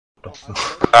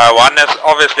One is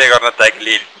obviously gonna take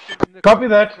lead. Copy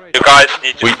that. You guys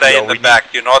need to stay in the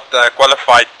back. You're not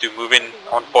qualified to move in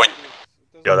on point.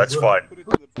 Yeah, that's fine.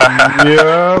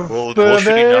 Yes, We'll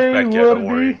shoot enough back here, don't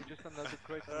worry.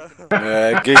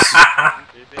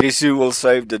 Guess who will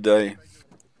save the day?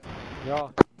 Yeah.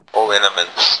 All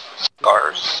elements,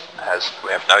 scars.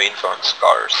 We have no info on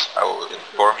scars. I will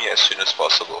inform you as soon as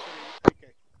possible.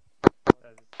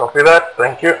 Copy that,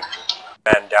 thank you.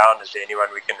 Man down, is there anyone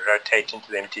we can rotate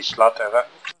into the empty slot, over?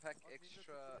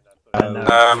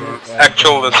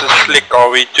 Actual, this is Slick. Are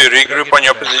we to regroup on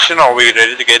your position or are we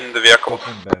ready to get in the vehicle?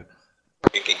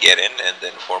 You can get in and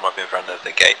then form up in front of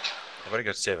the gate. I've only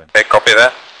got 7. Okay, copy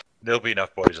that. There'll be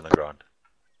enough bodies on the ground.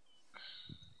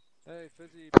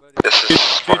 This is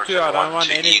Spartan, I don't want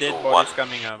any dead bodies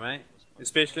coming out, mate.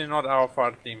 Especially not our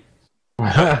far team.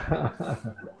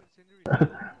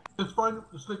 It's fine,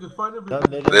 it's fine.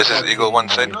 This is Eagle 1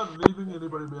 set. Not leaving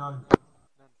anybody behind.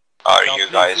 Are you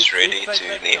guys ready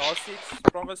to leave?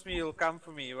 Promise me you'll come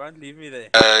for me, you won't leave me there.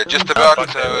 Just about,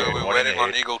 we're waiting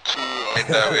on Eagle 2 and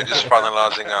we're just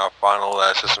finalizing our final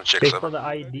system checks up. For the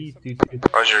ID,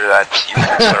 Roger that, you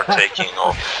can start taking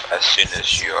off as soon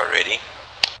as you are ready.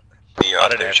 The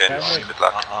attention, good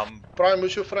luck. Prime,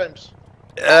 what's your frames?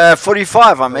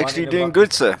 45, I'm actually doing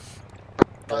good, sir.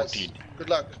 Nice. Good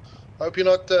luck. Hope you're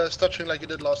not stuttering like you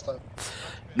did last time.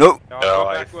 No. No,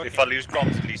 if I lose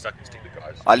comms, at least I can stick the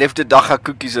guys. I left the Dacha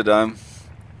cookies at home.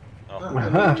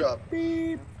 Good job.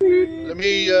 Let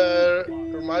me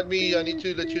remind me, I need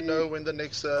to let you know when the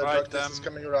next drug test is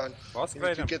coming around. You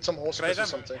need to get some horses or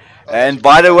something. And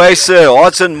by the way, sir,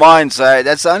 hearts and minds,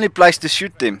 that's the only place to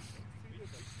shoot them.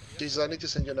 Jesus, I need to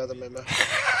send you another memo.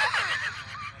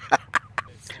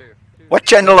 What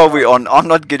channel are we on? I'm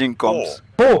not getting comms.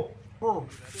 4.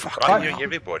 Fuck. I'm hearing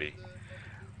everybody.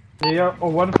 Yeah,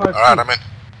 or 152. Alright, I'm in.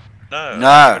 No.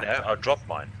 I dropped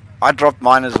mine. I dropped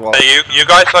mine as well. You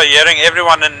guys are hearing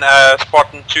everyone in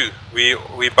Spartan 2. We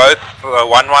both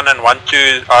 1-1 and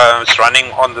 1-2 is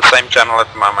running on the same channel at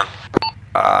the moment.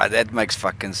 That makes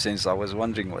fucking sense. I was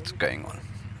wondering what's going on.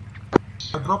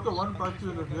 I dropped the 152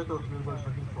 in the vehicle we were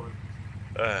looking for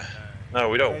it. No,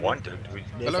 we don't want it.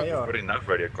 We've got enough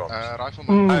radio comms.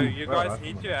 Oh, you guys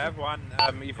need to have one.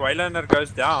 If Waylander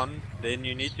goes down, then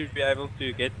you need to be able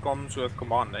to get comms with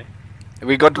command, eh?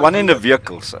 We got one in the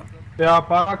vehicle, sir. Ja,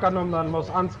 para kan hom dan mos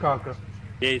aanskakel.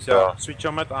 Yes, so switch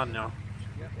hom met aan, ja.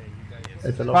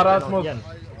 Para's mos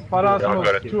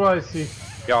 2IC.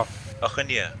 Ja. Ag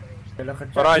nee.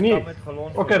 Nee.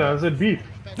 Okay, dan is het beef.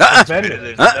 Ja,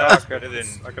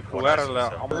 ek het gehoor hulle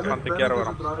almal gaan te keer oor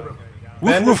hom.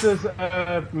 Bandit is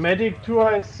medic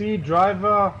 2IC,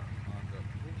 driver.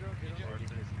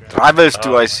 Driver is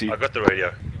 2IC. I got the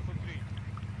radio.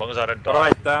 Long as I don't die.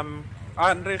 Right,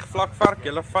 Aanrig vlakvark,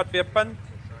 julle vat weer punt.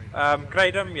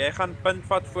 Krydem, jy gaan punt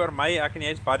vat voor my, ek en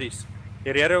jy is buddies.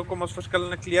 Die rede hoekom ons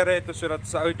verskillende klere het, is sodat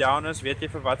as 'n ou down is, weet jy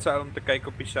vir wat se ou om te kyk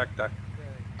op die sector.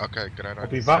 Okay, great. Op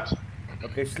die wat?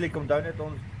 Okay, Slick, om down net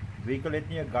ons vehicle het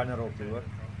nie 'n gunner op nie, hoor.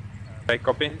 Okay,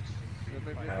 copy.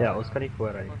 Ja, ons kan nie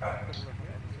voorry.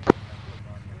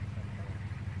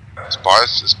 Is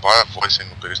baie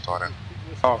voicing op hierdie stadium.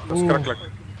 Ja, verskriklik.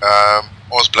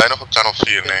 Ons bly nog op channel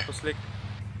 4, nee.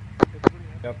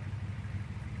 Ja.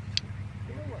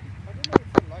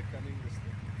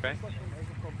 Okay.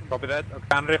 Copy that. Ek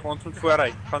kan reg ons moet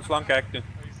voorry. Gaan slank hek toe.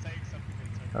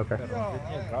 Okay.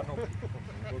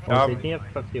 Ja, ons het nie 'n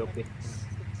fiksie op nie.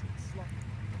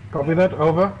 Copy that,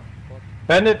 over.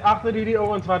 Bandit agter hierdie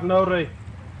ouens wat nou ry.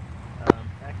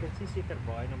 Ek is nie seker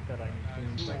baie om te ry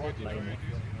nie.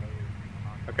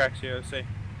 Okay, ek sê jy sê.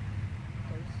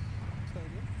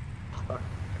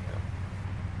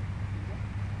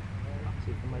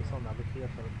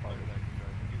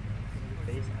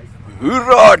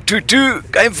 Hoera, Tutu,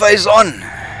 game face on.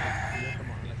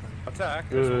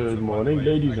 Good morning,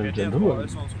 ladies and gentlemen.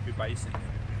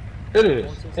 It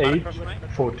is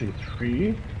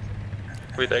 8:43.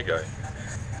 Where'd they go?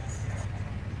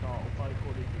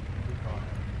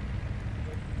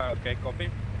 Okay, copy.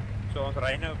 So ons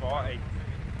ry nou waar uit?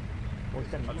 Ons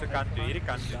kant toe, hierdie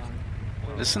kant toe.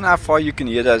 Listen how far you can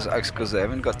hear those oaks because they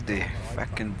haven't got the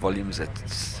fucking volumes at.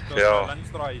 Yeah.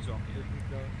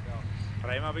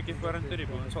 Ry maar 'n bietjie vorentoe, die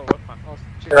boom sal oopgaan.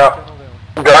 Yeah.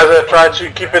 Guys, try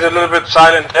to keep it a little bit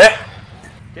silent, eh?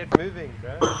 Get moving,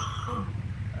 bro.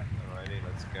 Alrighty,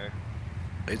 let's go.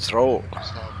 Let's roll.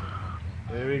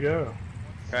 There we go.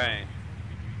 Okay.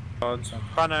 Ons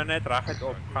gaan nou net reguit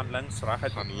op, gaan links,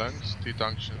 reguit. Gaan links, die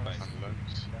junction, gaan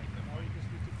links.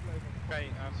 Okay,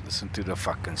 Listen to the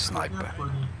fucking sniper.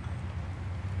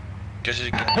 Because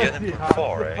you can hear them from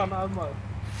far, eh?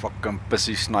 Fucking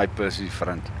pissy snipers in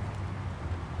front.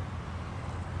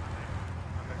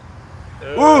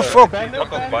 Ooh, fuck! Bandit,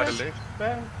 Fuck off, bus.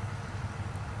 Bandit.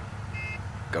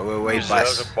 Go away, That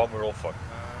was bus. a bomb, we're all fucked.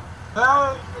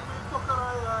 Hey, ik ben toch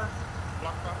rijden.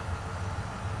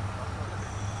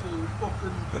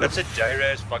 That's a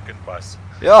J-Raz fucking bus.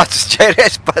 Ja, het is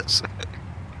JRS bus.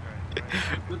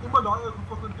 Dit iemand daar een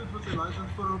fucking dit met zijn license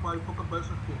voor my fucking bus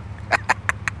gegeven.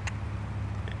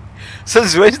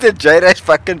 Since when did JRS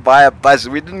fucking buy a bus?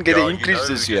 We didn't get Yeah, an increase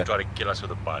this you year. try to kill us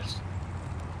with a bus.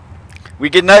 We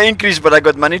get no increase, but I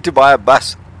got money to buy a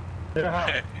bus. Ja.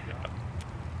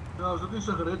 Ja, als het niet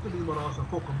sigaretten nie, maar als een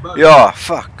fucking bus. Yeah,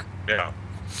 fuck. Yeah.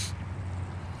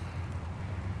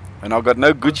 And I got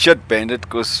no good shit, Bandit,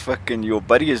 cause fucking your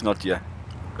buddy is not here.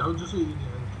 Jones is hier nie.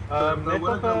 Net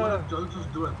op Jones is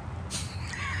dood.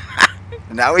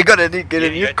 Now we gotta get a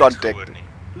new contact.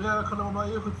 Ja, ek gaan nou maar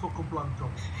even fucking plan,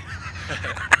 John.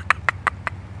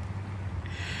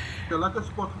 Ja, lekker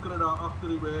spot gekry daar agter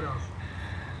die warehouse.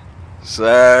 So,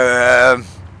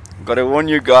 gotta warn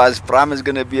you guys, Prime is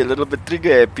gonna be a little bit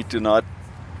trigger happy tonight.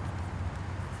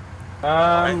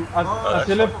 As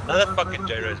julle Another fucking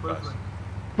J-Raz bus.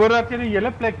 voordat jy die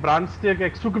hele plek brand steek,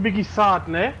 ek soek 'n bietjie saad,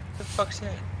 né? What the fuck's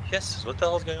that? Yes, what the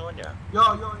hell's going on here?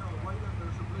 Ja, wait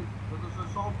asseblief. Dit is 'n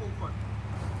sample van.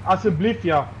 Asseblief,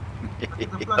 ja.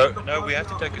 No, we have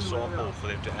to take a sample for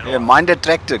them to analyze. Yeah, mind the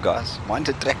tractor, guys. Mind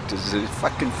the tractor. It's a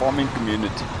fucking farming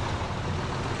community.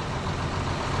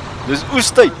 There's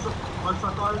oestyd.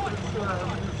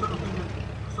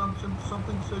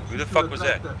 Who the fuck was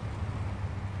that?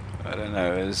 I don't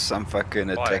know. It's some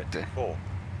fucking tractor. Four.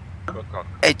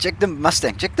 Hey, check the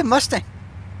Mustang. Check the Mustang.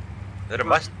 Is that a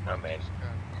must? No, man.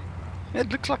 Yeah,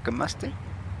 it looks like a Mustang.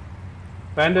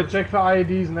 Bandit, check vir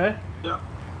IEDs, né? Ja.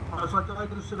 As ek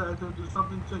uiters sit uit, there's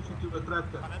something sexy to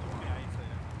attract them.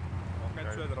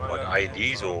 What,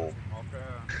 IDs or?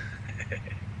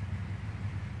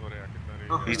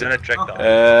 He's done a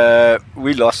tractor.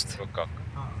 We lost.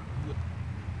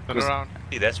 Turn around.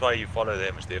 See, that's why you follow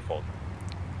them, it's their fault.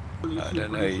 I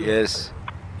don't know, yes.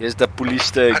 Here's the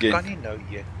police there I again. can't know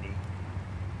yet, nie.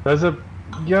 Dis 'n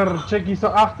check hier so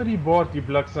agter die bord, die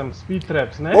bliksem speed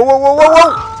traps, né? Whoa, whoa, whoa, whoa,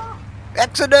 whoa!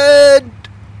 Accident!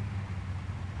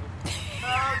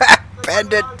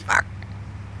 Bandit, fuck!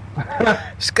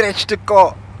 Scratch the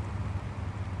car!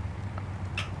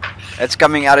 That's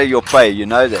coming out of your pay, you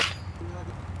know that.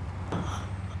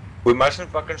 We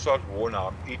mustn't fucking start war now.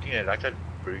 I'm eating it like that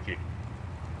broodjie.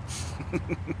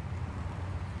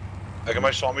 Ek het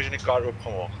my samies in die kar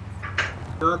oopgemaak.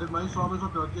 Ja, dit my samies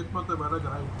ook, ek eet maar terwyl ek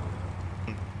ry.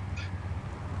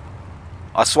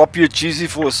 I swap you cheesy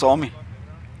for a Sami.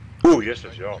 Oeh,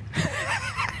 Jesus, ja.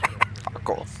 Fuck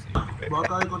off. Maar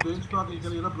kan jy kondensmelk en jy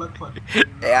kan hele blik van.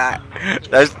 Yeah,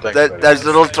 those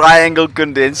little triangle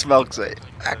condensed milk, say.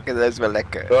 Fuck, that's wel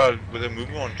lekker. Yeah, with a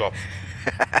movie on top.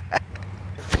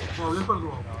 Maar weet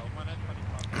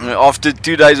wel. After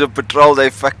 2 days of patrol, they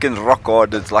fucking rock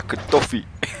hard. It's like a toffee.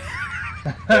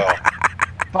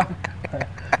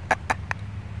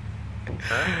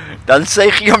 Dan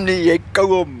sê jy hom nie, jy kou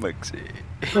hom, ek sê.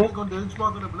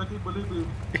 Kondensmelk en 'n blikkie bulletproof.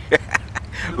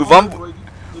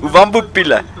 Hoe wambo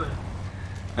pille?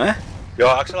 Huh?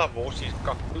 Ja, ek sal daar worsies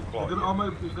kak klaar. Ek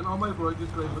kan al my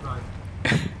broodjies kry vir daai.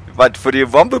 Wat vir die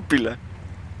wambo pille?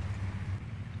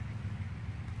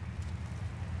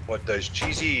 What, those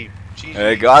cheesy...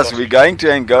 Hey guys, we're going to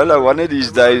Angola one of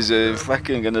these days.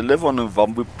 Fucking gonna live on a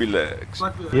wambo pille.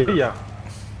 Ja.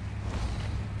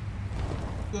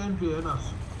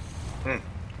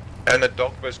 And the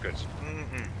dog biscuits.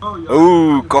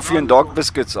 Ooh, coffee and dog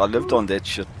biscuits. I lived on that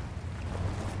shit.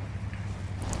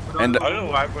 And I don't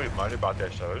know why everybody moaned about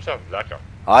that stuff. It sounds lekker.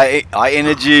 high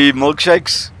energy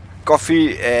milkshakes,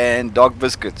 coffee and dog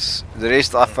biscuits. The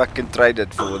rest I fucking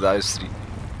traded for those 3.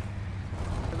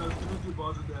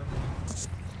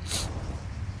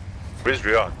 Where's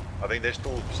Rian? I think they're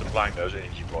still supplying those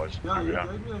energy bars. Yeah, he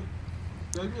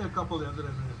gave me a couple the other day.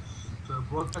 So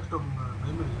brought back some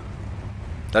memory.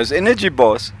 Those energy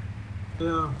bars.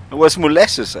 Yeah. It was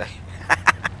molasses, eh?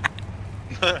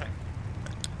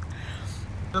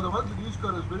 Yeah, the one that he's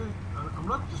got is very.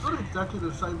 It's not exactly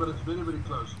the same, but it's very, very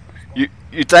close.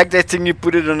 You take that thing, you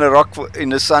put it on a rock in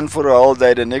the sun for a whole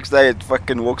day. The next day it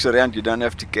fucking walks around. You don't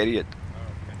have to carry it.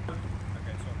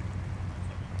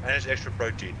 And it's extra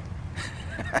protein.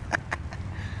 I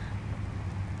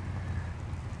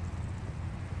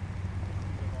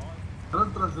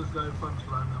don't trust this guy Funk's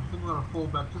right now. I'm thinking I'm gonna fall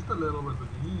back just a little bit.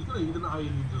 He's gonna eat an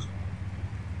IED just.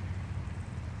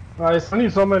 There's only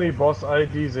so many boss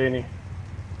IEDs, any.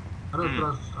 I don't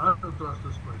trust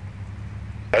this place.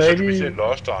 That's what we said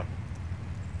last time.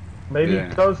 Maybe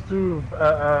close to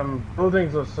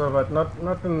buildings or so, but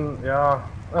not in, ja,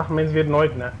 ach, mens weet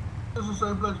nooit, ne? This is the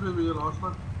same place where we were last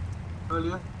time,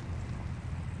 earlier.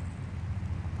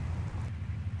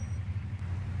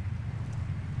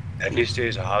 At least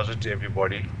there's a hazard to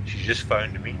everybody. She just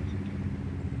phoned me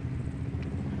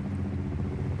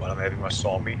while I'm having my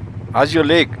Sami. How's your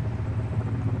leg?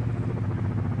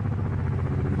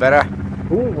 Better?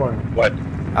 What?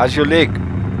 How's your leg?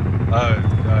 Oh,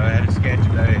 I had a scan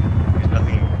today. There's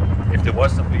nothing. If there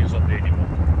was something, it's not there anymore.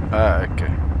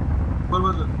 Okay. What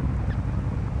was it?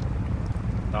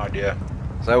 No idea.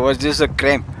 So was this a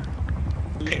cramp?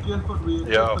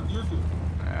 Yeah.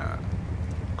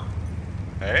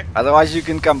 Hey? Otherwise you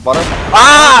can come bottom.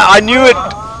 Ah! I knew it!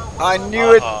 I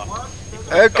knew it!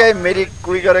 Okay, medic,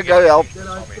 we gotta go help.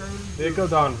 Vehicle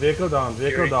down, vehicle down,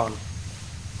 vehicle down.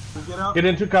 Get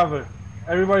into cover.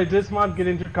 Everybody dismount, get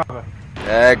into cover.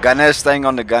 Gunner is staying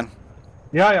on the gun.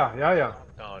 Yeah.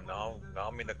 No, now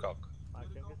I'm in the cock.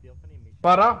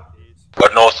 Para?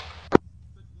 Good north.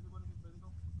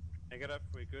 Negative,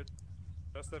 we're good.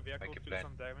 Just the vehicle took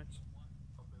some damage.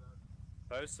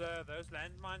 Those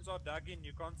landmines are dug in,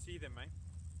 you can't see them, eh?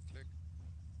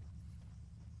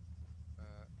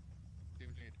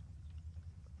 Team lead.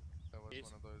 That was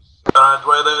one of those.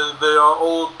 Where they are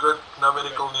all good, no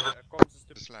medical needed.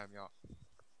 Slam, yeah.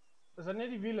 Is that net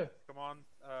die wiele? Come on,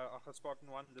 Spartan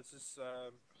 1, this is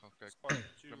Okay. Spartan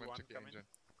 2, Let me 1 check the coming. engine.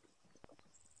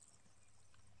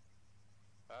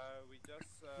 We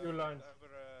just Your went lines. over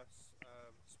a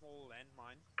small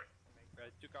landmine. They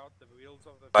took out the wheels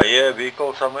of the I hear a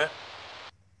vehicle somewhere.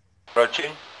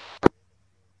 Approaching.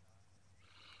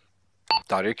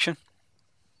 Direction?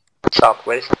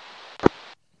 Southwest.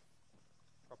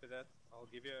 Copy that. I'll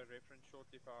give you a reference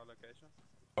shortly for our location.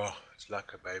 Oh, it's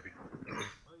like a baby.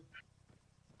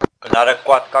 Another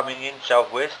quad coming in,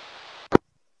 southwest.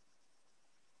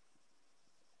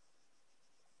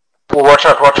 Oh, watch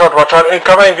out,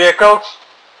 incoming vehicles!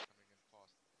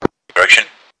 Direction.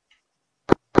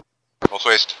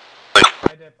 Northwest.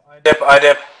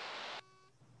 IDEP.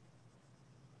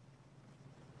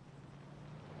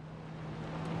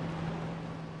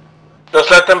 Just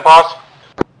let them pass.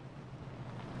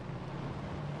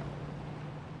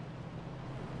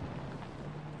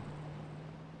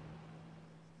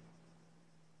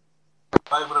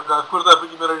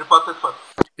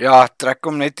 Ja, trek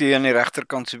hom net hier aan die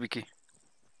regterkant so bietjie.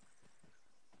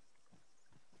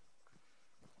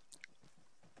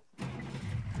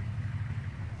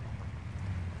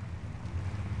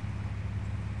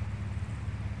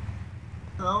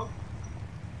 No.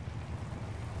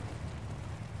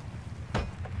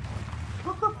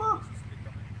 What the fuck?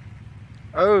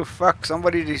 Oh fuck,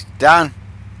 somebody is down.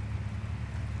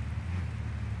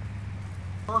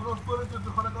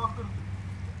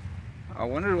 I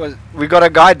wonder was we got a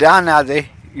guy down now there.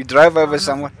 You drove over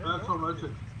someone. That's all right.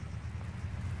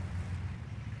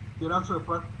 Hier aan so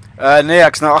pad. Nee,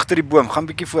 ek's nou agter die boom. Gaan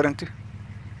bietjie vorentoe.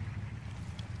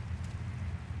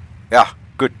 Ja,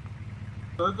 good.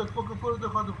 Ek fucking vorentoe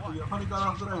gaan toe. Jy gaan nie daar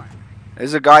agteruit.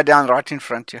 There's a guy down right in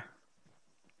front here.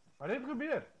 Wat het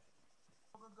gebeur?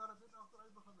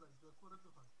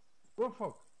 Oh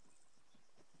fuck.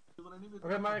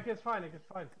 Okay, maar ek is fine,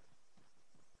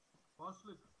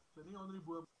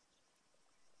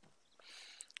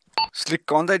 Slick,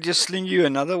 can't I just sling you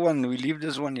another one? We leave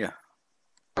this one here.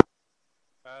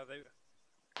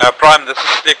 Prime, this is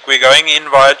Slick. We're going in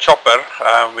via chopper.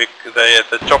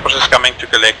 The choppers is coming to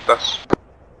collect us.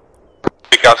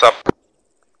 Pick us up.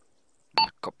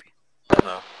 Copy.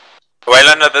 No.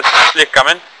 Waylander, this is Slick. Come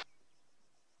in.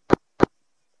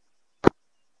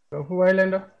 Go for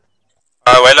Waylander.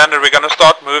 Waylander, we're gonna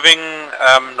start moving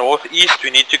northeast.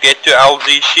 We need to get to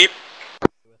LZ Sheep.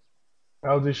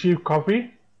 LZ Sheep,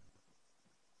 copy.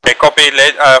 Okay, copy.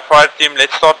 Fire team,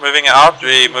 let's start moving out.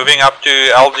 We're moving up to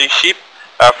LZ Sheep.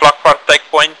 Flakfart, take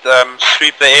point,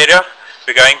 sweep the area.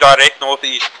 We're going direct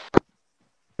northeast.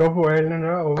 Go for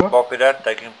Waylander, over. Copy that,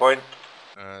 taking point.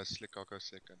 Slick, I'll go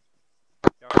second.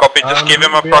 Copy, just give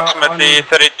him approximately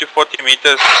 30 to 40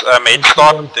 meters head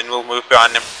start, then we'll move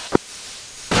behind him.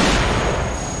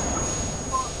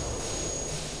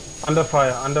 Under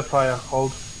fire,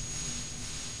 hold.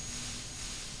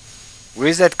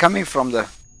 Where's that coming from though?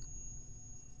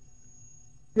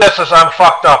 Yes, I'm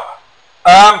fucked up.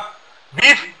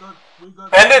 Beef,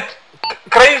 Bandit,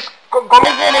 Chris, kom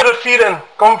hier in die rivier in.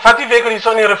 Kom, vat die vehicle hier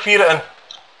so in die rivier in.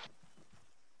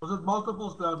 Was it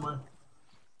multiples down, man?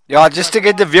 Yeah, just to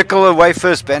get the vehicle away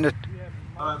first, Bandit.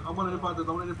 Alright, I'm gonna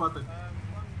report it.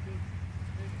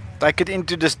 Take it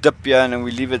into this dip here and then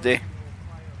we leave it there.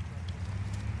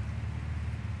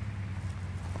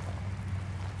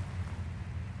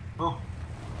 Oh,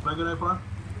 bring it up, man.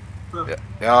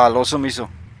 Ja, los hom hierso.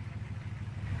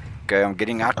 Okay, I'm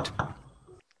getting out.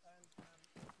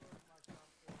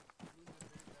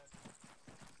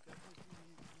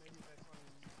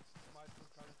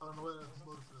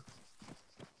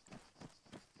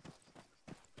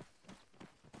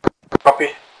 Copy.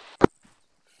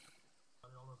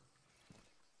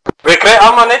 We kry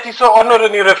allemaal net hier so onder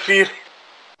in die rivier.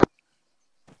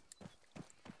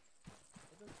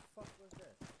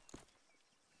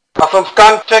 As ons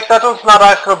kan check dat ons na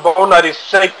daai gebou na die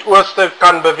suidooste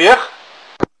kan beweeg.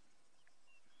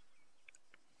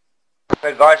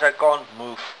 Hey guys, I can't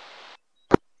move.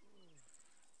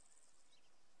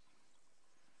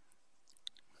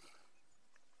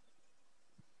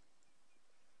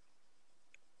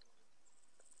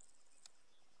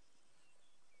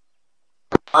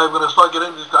 I'm gonna start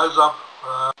getting these guys up.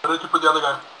 Ready to put the other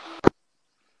guy.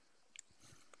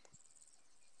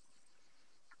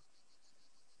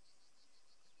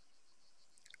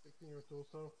 Taking your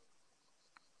torso.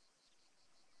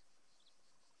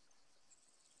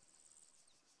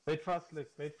 Wait fast, Lick.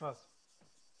 Wait fast.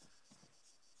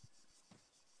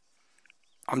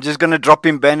 I'm just gonna drop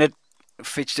him, Bennett.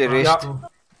 Fetch the rest. Yeah.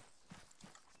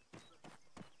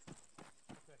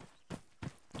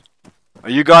 Are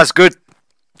you guys good?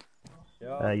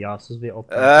 Ja, soos weer op.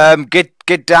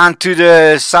 Get down to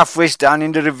the southwest, down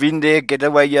in the ravine there. Get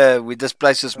away with this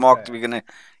place is marked. We're gonna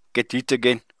get hit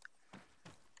again.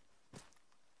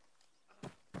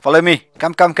 Follow me.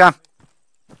 Come.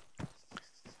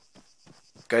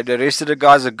 Okay, the rest of the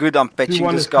guys are good. I'm patching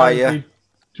this guy here.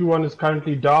 2-1 is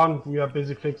currently down. We are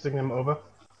busy fixing him over.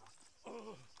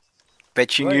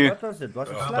 Patching you. Wat was dit? Was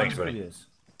het Thanks, buddy.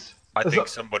 I think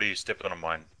somebody stepped on a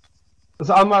mine. Is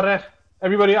ARMA reg?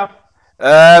 Everybody up.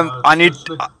 I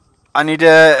need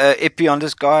a epi on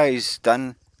this guy. He's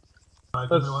done.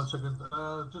 Give me 1 second.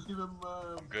 Just give him.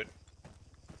 I'm good.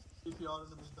 CPR in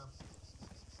the meantime.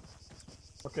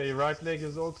 Okay, your right leg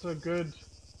is also good.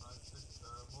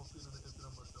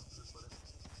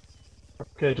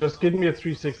 Okay, just give me a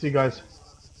 360, guys.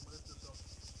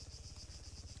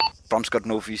 Brom's got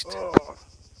northeast. Oh.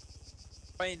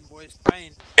 Pain, boys,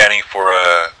 pain. Scanning for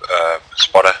a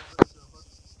spotter.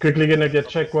 Quickly gonna get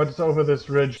check what's over this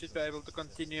ridge. Should be able to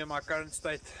continue in my current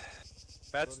state.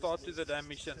 Bad start to the damn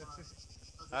mission.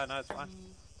 Ah, no, it's fine.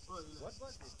 What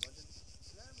was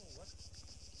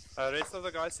it? Rest of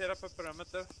the guys set up a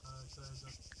perimeter.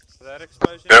 That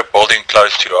explosion. We're building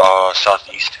close to our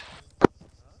southeast.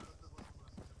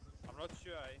 I'm not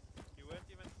sure, eh? You weren't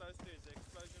even close to it. The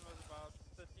explosion was about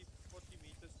 30-40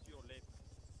 meters to your left.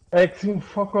 Ek sien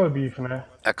fokol beef, né?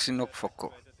 Ek sien ook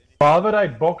fokol. Behalwe die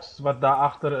box wat daar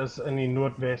agter is in die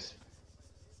noordwes.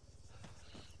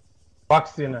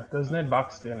 Bakstene, dis net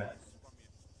bakstene.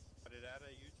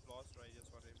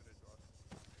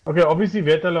 Okay, obviously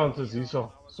weet hulle ons is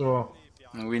hierso. So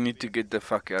we need to get the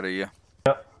fuck out of here.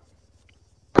 Yeah.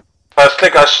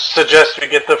 Slick, I suggest we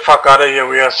get the fuck out of here.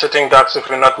 We are sitting ducks if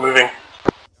we're not moving.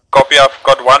 Copy, I've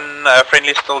got one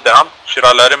friendly still down. Should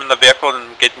I load him in the vehicle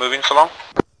and get moving so long?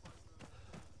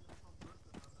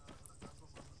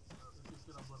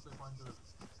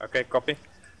 Okay, copy.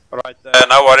 Alright,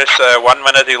 no worries, 1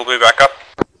 minute he'll be back up.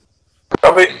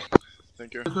 Copy.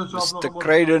 Thank you. Mr.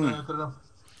 Craydon.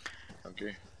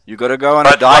 Okay. You gotta go on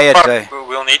a diet, eh?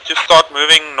 We'll need to start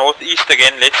moving northeast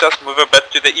again. Let's just move a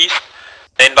bit to the east,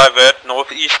 then divert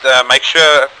northeast. Make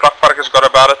sure Vlakvark has got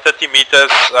about a 30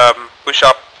 meters push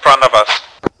up front of us.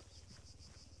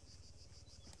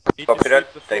 Copy that,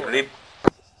 take lead.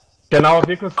 Can our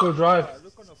vehicle still drive?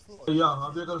 Yeah,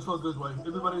 our vehicle is still good way.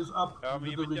 Everybody's up.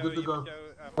 We're good to go.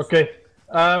 Okay.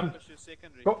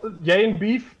 Jy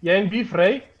en Beef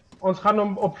ry. Ons gaan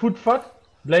hom op voet vat.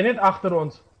 Bly net agter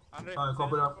ons.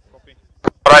 Copy that.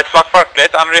 Alright, Vlakvark,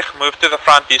 let Anrich move to the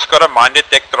front. He's got a mine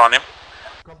detector on him.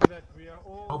 Copy that. We are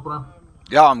all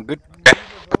Yeah, I'm good. Okay.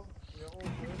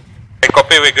 Okay,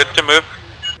 copy, we're good to move.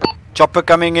 Chopper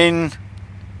coming in.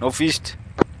 Northeast.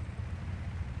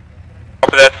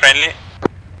 Copy that, friendly.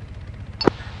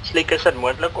 Sliek, is dit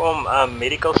moontlik om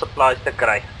medical supplies te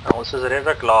kry? Ons is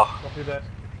redelik laag. Copy that.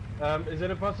 Is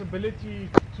there a possibility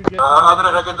to get... Andre,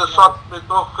 ek het 'n sak met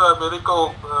nog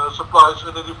medical supplies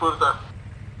in die voertuig.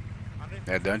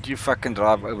 Yeah, don't you fucking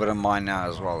drive over a mine now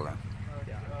as well, then.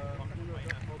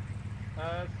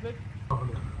 Slick?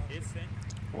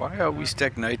 Why are we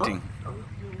stagnating? I'm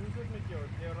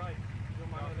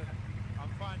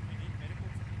fine, we need medical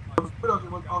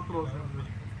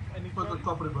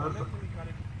supplies.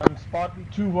 Spartan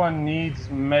 2-1 needs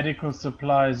medical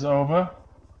supplies, over.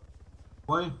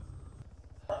 Why?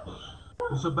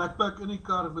 There's a backpack in die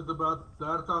kar met about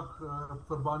 30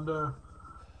 verbande,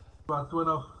 about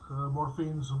 20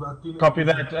 morphine's about 10. Copy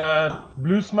that.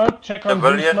 Blue smoke, check on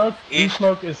blue Civilian smoke. Blue east.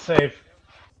 smoke is safe.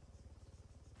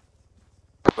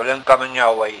 William coming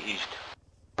your way east.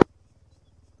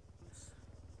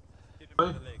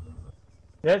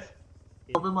 Yes?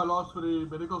 Copy my last for the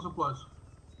medical supplies.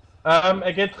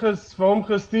 Ek het vir hom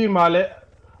gestuur, maar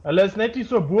hulle is net nie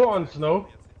so bo ons nou.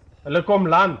 Hulle kom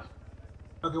land.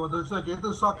 Okay, want ek sê ek het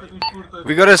 'n sak in die voertuig.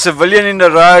 We got a civilian in the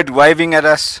road waving at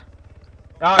us.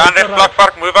 Andre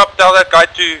Vlakvark, move up, tell that guy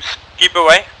to keep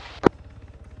away.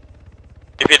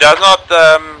 If he does not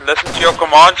listen to your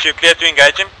commands, you're clear to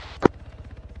engage him.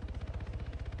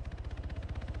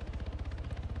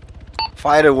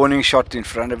 Fired a warning shot in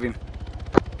front of him.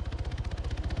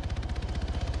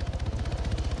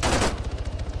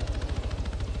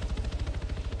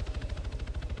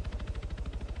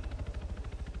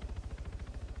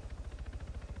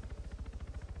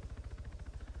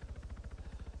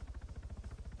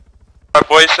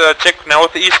 Boys, check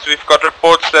northeast. We've got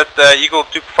reports that Eagle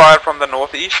took fire from the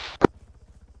northeast.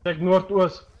 Check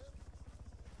northwest.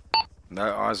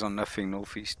 No eyes on nothing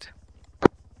northeast.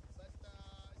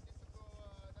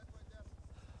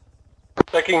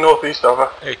 Checking northeast, over.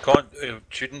 Hey, can't,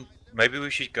 shouldn't, maybe we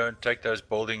should go and take those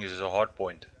buildings as a hard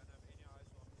point.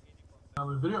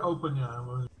 We're very open,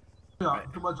 yeah.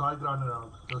 Too much high ground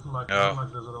around. Doesn't like this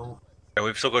at all. And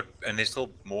we've still got, and there's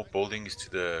still more buildings to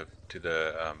the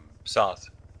south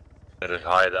that are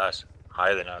higher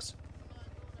than us.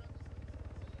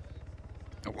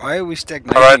 Why are we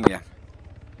stagnating here?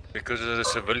 Because of the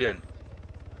civilian.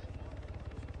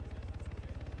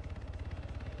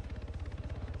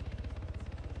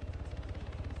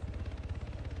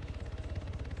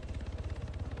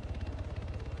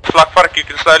 Vlakvark, you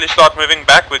can slowly start moving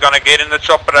back. We're gonna get in the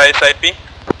chopper ASAP.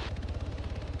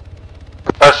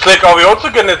 Slick, are we also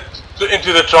gonna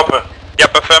into the chopper?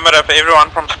 Yep, affirmative.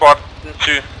 Everyone from Spartan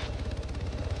 2.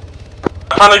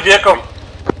 Found a vehicle.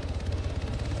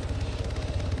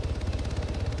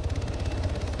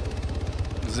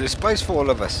 Is there space for all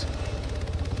of us?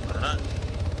 I don't know.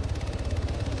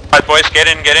 Alright boys, get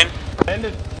in, get in.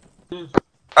 Bandit.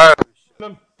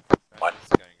 What?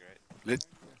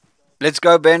 Let's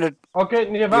go, Bandit. Okay,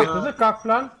 nee, wacht, dis 'n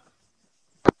kakplan.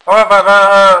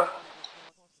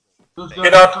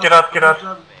 Get out.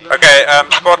 Okay,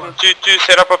 Spartan 2-2,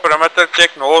 set up a perimeter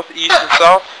check north, east and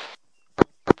south.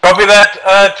 Copy that.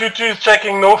 2-2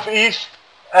 checking northeast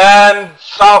and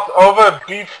south, over,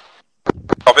 brief.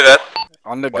 Copy that.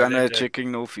 On the Well, gunner then,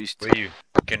 checking northeast. Where you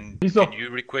can you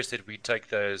request that we take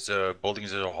those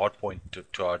buildings as a hard point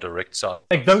to our direct south?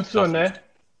 Ek dink so, né?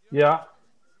 Ja.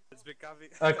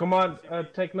 Come on,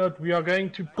 take note. We are going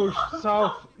to push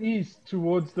southeast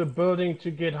towards the building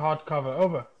to get hard cover.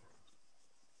 Over.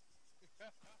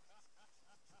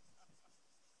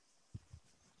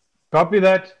 Copy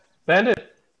that.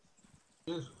 Bandit.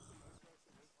 Yes.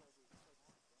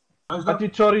 Wat die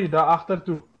chorrie daar agter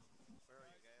toe.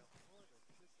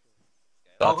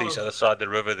 Southeast, other side of the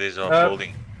river, there's our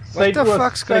building. What the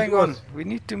fuck's going on? We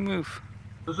need to move.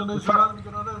 There's another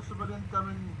civilian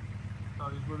coming. Oh,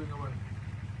 he's moving away.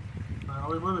 Are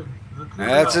we moving?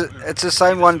 It's the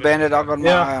same one, Bandit. I got my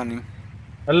eye on him.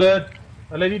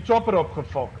 Hulle die chopper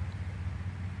opgefok.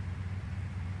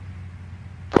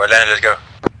 Well then, let's go.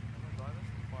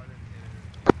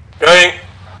 Going.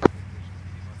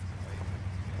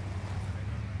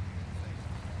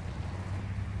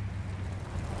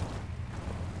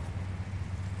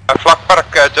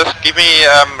 Vlakvark, just give me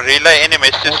relay any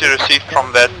messages you received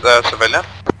from that civilian.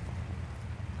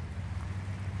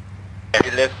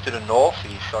 He left to the north,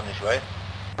 he's on his way.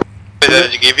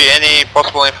 Did he give you any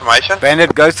possible information?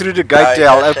 Bandit, go through the gate there.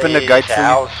 I'll open the gate for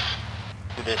you.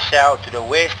 To the south, to the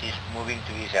west, he's moving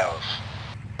to his house.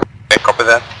 Okay, copy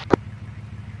that.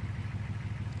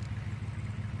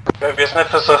 Okay, wees net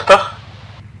versigtig.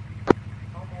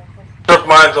 Short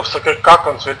minds of sulke kak,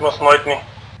 ons weet mos nooit nie.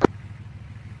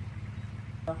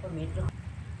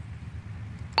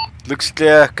 Looks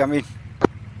clear. Come in.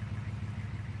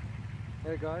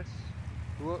 Hey guys,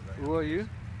 who are you?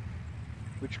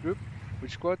 Which group?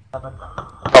 Which squad?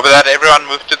 Copy that. Everyone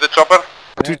move to the chopper.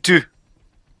 2-2.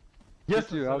 Yes,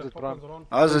 how's it, Bram?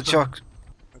 How's it, Chuck?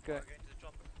 Okay.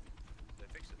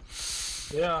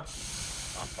 Yeah.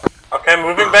 Okay,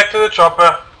 moving back to the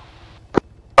chopper.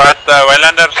 Right,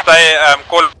 Waylander, stay,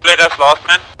 call plate as last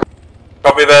man.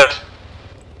 Copy that.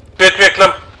 2-2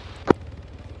 klim.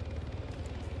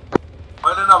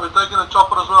 Waylander, we're taking a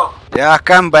chopper as well. Yeah,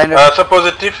 come, Bandit. So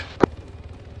positive.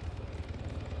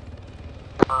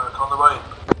 Alright, on the way.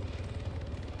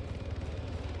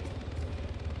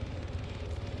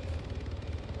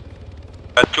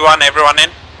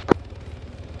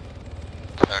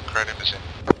 Kratom is in.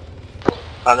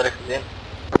 Hendrik is in.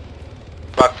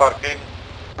 Back parking.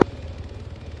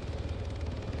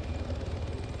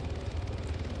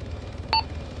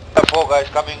 Four guys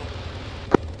coming.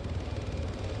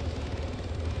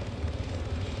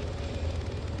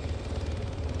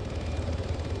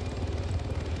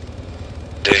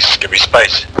 There's gonna be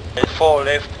space. There's 4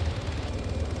 left.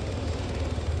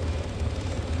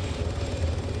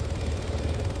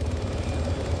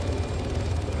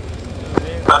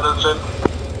 Brandon's in.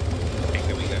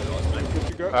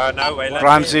 No, wait,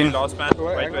 Prime's in. last man.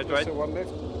 Wait. One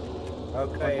left.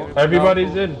 Okay.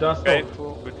 Everybody's in, dust Okay,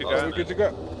 off. good to go. Good to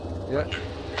go. Yeah.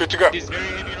 Good to go. It's very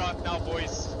heavy right now,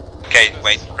 boys. Okay,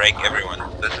 wait, break everyone.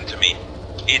 Listen to me.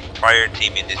 Each fire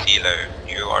team in this helo,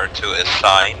 you are to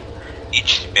assign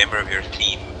each member of your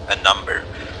team a number.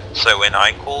 So when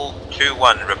I call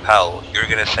 2-1 repel, you're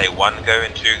gonna say 1 go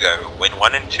and 2 go. When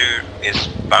 1 and 2 is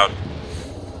about,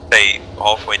 say,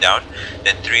 halfway down,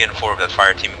 then 3 and 4 of that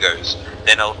fire team goes.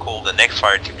 Then I'll call the next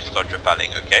fire team to start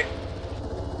repelling, okay?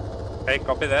 Okay,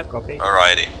 copy that. Copy.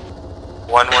 Alrighty.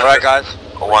 1-1. Alright guys.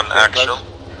 1 actual.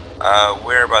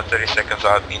 We're about 30 seconds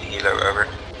out in helo, over.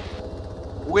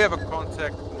 We have a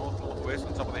contact northwest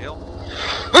on top of the hill.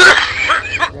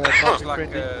 Yeah, Looks like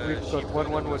we've got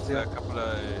 1-1 was there. a couple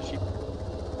of sheep.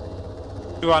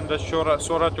 2 under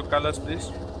Sora to colors,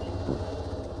 please.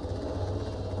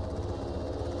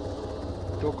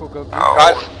 Toko, go green.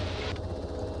 Guys.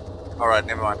 Alright,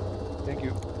 never mind. Thank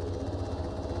you.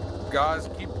 Guys,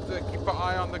 keep an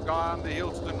eye on the guy on the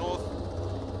hill to the north.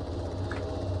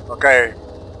 Okay.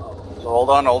 So hold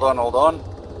on.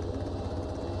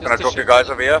 Can I talk to you guys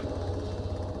over here?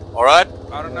 Alright?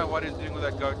 I don't know what he's doing with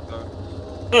that goat though.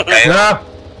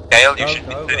 Gale, you should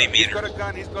be 30 He's meters. got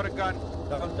a gun.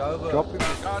 Drop him.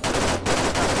 Guys,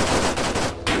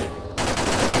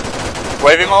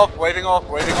 Waving off.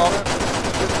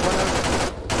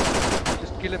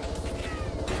 Just kill him.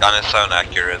 Gun is so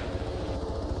inaccurate.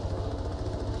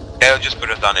 Gale, just put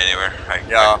it down anywhere.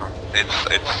 Yeah.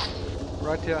 It's...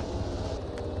 Right here.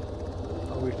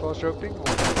 Are we fast roping?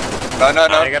 Or? No.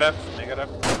 Negative.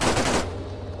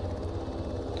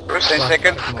 10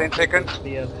 seconds.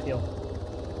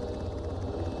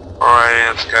 Alright,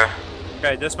 let's go.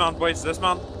 Okay, dismount, boys,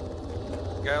 dismount.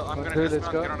 Gale, I'm Okay, gonna let's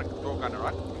dismount, go. get on a door gunner,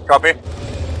 right? Copy.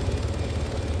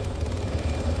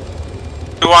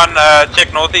 2-1,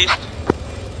 check northeast.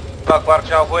 Back park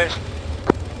southwest.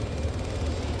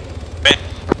 Ben.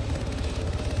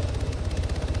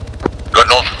 Go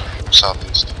north.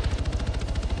 Southeast.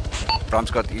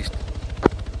 Bram's got east.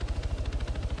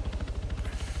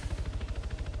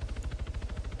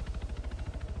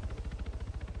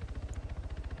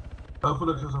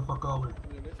 Hopefully it's just a fuck away.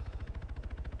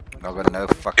 I got no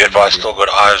fucking If I idea. still got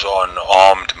eyes on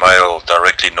armed male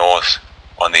directly north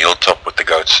on the hilltop with the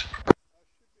goats.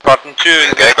 Spartan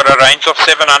 2, they got a range of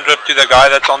 700 to the guy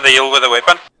that's on the hill with a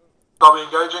weapon. Are we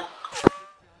engaging?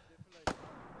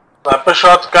 Sniper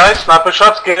shots, guys. Sniper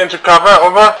shots. Get into cover.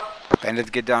 Over.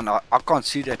 Bandit, get down. I can't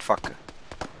see that fucker.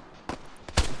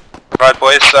 Right,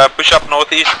 boys, push up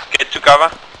northeast. Get to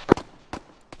cover.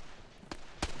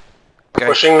 Okay,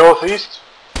 Pushing northeast.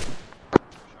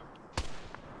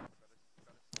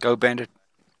 go Bandit.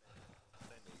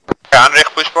 Heinrich,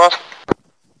 push past.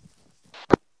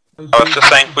 I was just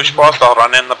saying push past, I'll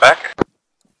run in the back.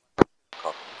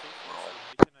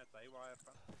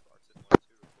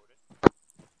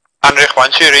 Heinrich,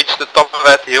 once you reach the top of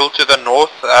that hill to the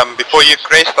north, before you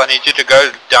crest, I need you to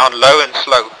go down low and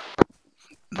slow.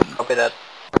 Copy that.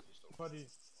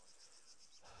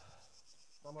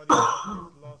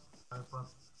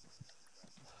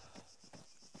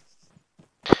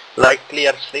 Like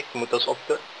clear slick, moet ons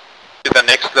opdoen. To the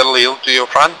next little hill to your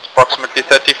front, approximately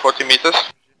 30-40 meters.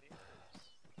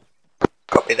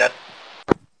 Copy that.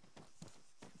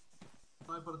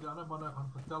 Sniper, die ander manne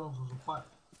gaan vertel ons ons op pad.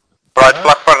 Right,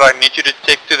 Plakpart, I need you to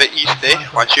take to the east there,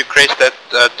 once you crest that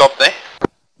top there.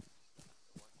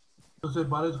 So sê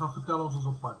Barry's gaan vertel ons ons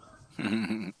op pad.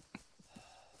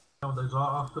 Ja, want hy's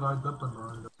daar agter daai dip en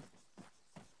daai.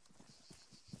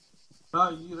 Ja,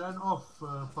 he ran off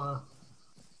for...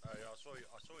 I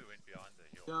saw he went behind the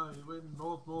hill. Yeah, he went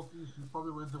northeast. He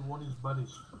probably went to warn his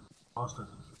buddies. Bastard.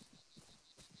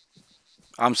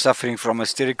 I'm suffering from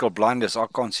hysterical blindness. I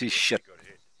can't see shit.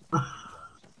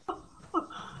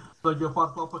 Like your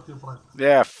part op your price.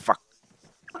 Yeah, fuck.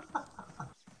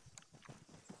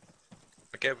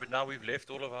 Okay, but now we've left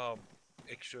all of our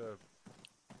extra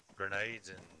grenades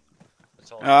and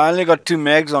that's all. I only got 2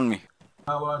 mags on me.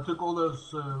 Well, I took all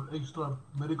those extra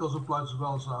medical supplies as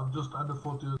well, so I'm just under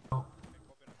 40 as well.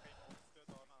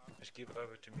 Just give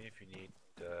over to me if you need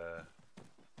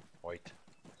weight.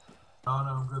 No,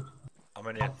 I'm good. I'm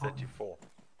only at 34.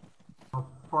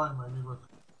 Prime maybe, but...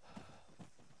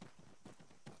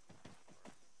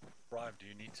 Prime, do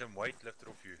you need some weight lifted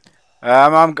off you?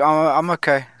 I'm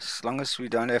okay, as long as we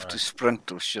don't have to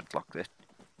sprint or shit like that.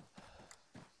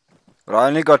 But I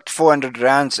only got 400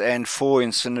 rounds and 4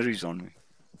 incendiaries on me.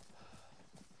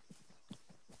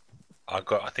 I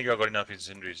think I got enough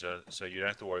incendiaries, so you don't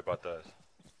have to worry about those.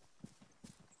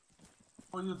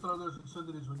 When you throw those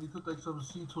incendiaries, we need to take some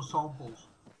seeds for samples.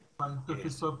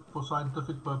 For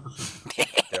scientific purposes.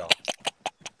 Yeah.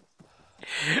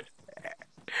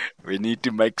 We need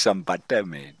to make some butter,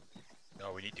 man.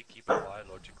 No, we need to keep a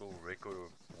biological record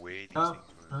of where these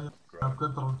things were grown. I've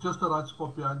got just the right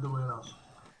spot behind the warehouse.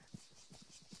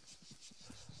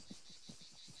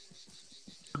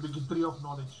 A big tree of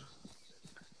knowledge.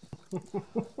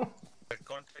 The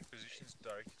contact position's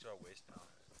directly to our west now.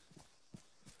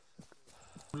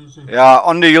 Yeah,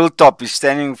 on the hilltop, he's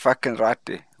standing fucking right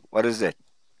there. What is that?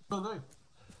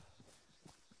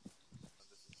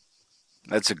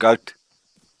 That's a goat.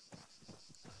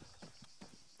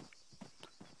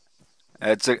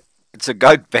 It's a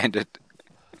goat, bandit.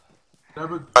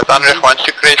 But Heinrich, once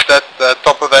you crest that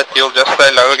top of that hill, just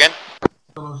stay low again.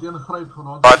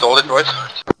 Right, hold it, boys.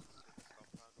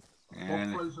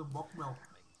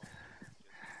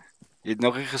 Jy het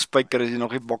nog nie gespyker as jy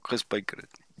nog nie bok gespyker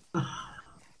het.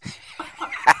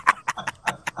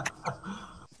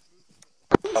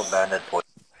 Oh, bandit, boy.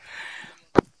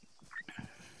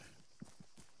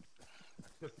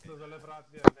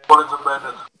 What is a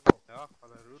bandit? Ja,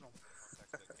 hulle roer hom.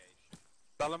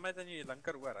 Stel hom net in die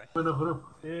linker oor, hè. In 'n groep.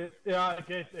 Ja,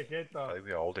 ek het daar.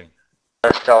 We're holding.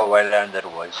 Still well under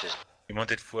voices. Iemand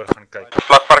het voor gaan kyk.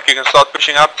 Flat park, you can start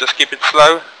pushing up, just keep it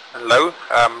slow and low.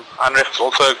 Heinrich is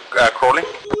also crawling.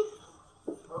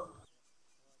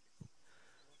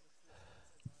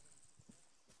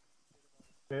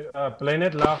 Play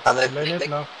net laag. Play net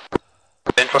laag.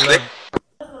 Then for slick.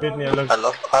 I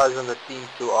lost eyes on the team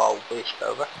to our west,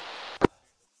 over.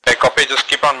 Okay, copy, just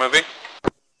keep on moving.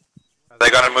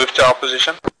 They're gonna move to our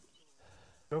position.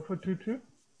 Go for 2-2.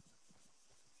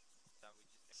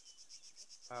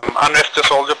 Heinrich, just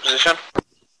hold your position.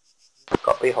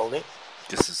 Copy, holding.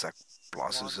 Dis is ek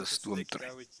plaas soos 'n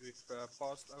stoomtrein. We've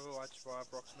passed Overwatch by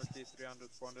approximately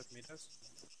 300-400 meters.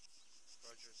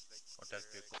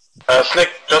 Slick,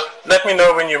 just let me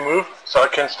know when you move so I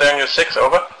can stay on your 6,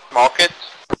 over. Mark it.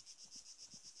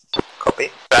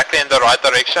 Copy. Exactly in the right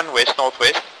direction,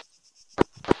 west-northwest.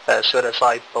 So the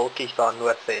side bulkies are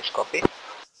northwest, copy.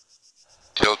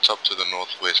 Tilts up to the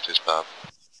northwest is bad.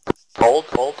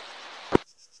 Hold.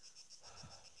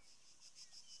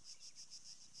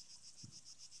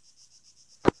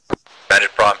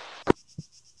 Bandit prime.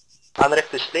 Heinrich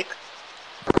to Slick.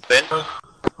 Then?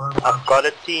 I've got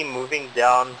a team moving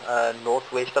down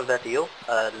northwest of that hill,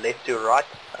 left to right.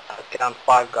 Count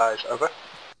 5 guys, over.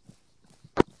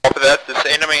 Copy that, this is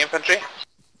enemy infantry.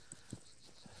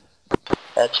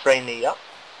 That's friendly, yeah.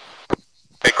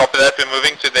 Okay, copy that, we're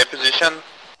moving to their position.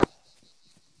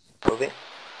 Moving.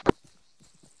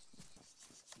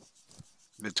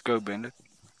 Let's go, bandit.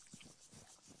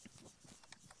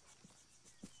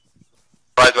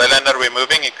 Right, Waylander, we're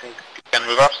moving, you can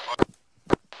move up.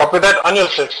 Copy that, on your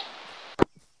 6.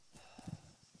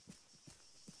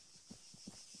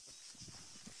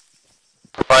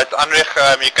 Right,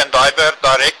 Heinrich, you can divert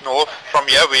direct north from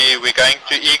here. We're going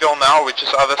to Eagle now, which is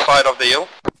the other side of the hill.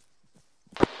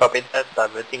 Copy that,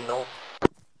 diverting north.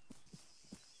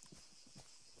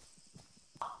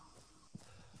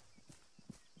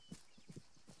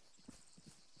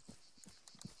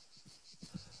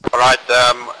 Alright,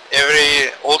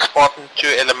 all Spartan 2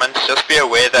 elements, just be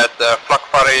aware that Flak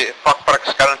Park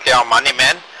is currently our money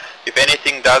man. If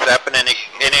anything does happen and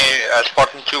any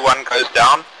Spartan 2-1 goes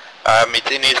down,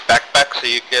 it's in his backpack, so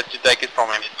you get to take it from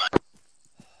him.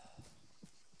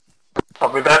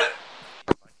 Copy that.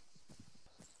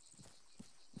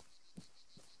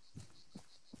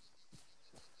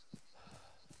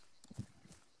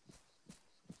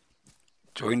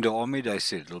 Join the army, they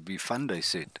said. It'll be fun, they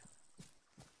said.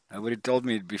 Nobody told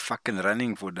me it'd be fucking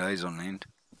running for days on end.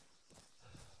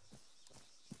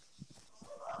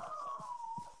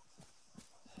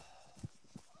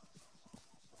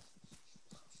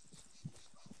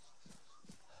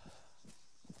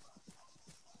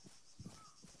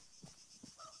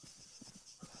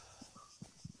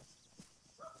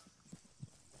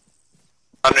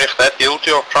 Heinrich, that hill to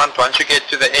your front, once you get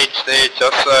to the edge there,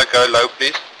 just go low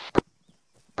please.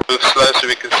 Move slow so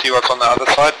we can see what's on the other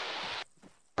side.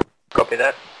 Copy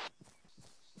that.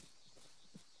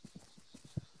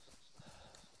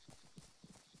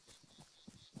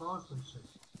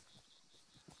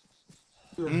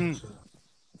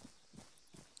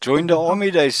 Join the army,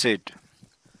 they said.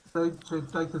 Take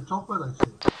the chopper, they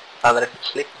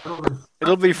said.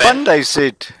 It'll be fun, they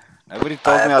said. Nobody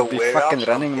told me I'd be warehouse fucking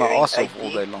running my comparing ass off 80.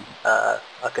 all day long.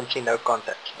 I can see no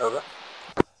contact. Over.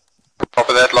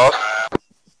 Copy that, last.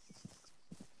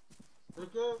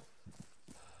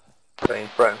 Prone,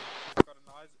 prone.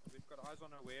 We've got eyes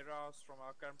on a warehouse from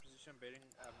our current position bearing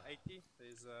 80.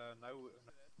 There's no...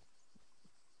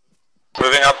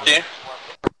 Moving up to you.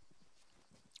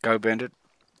 Go, Bandit.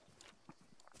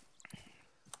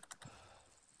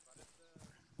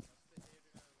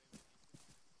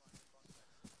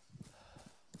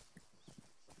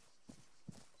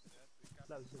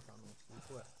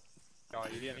 Ja,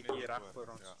 hierdie enetjie reg voor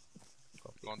ons.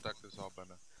 Contact is al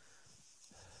binne.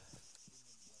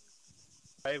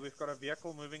 Hey, we've got a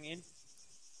vehicle moving in.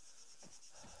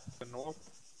 The north.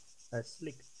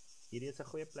 Slick. Hierdie is 'n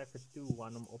goeie plek vir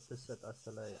 2-1 om op te sit as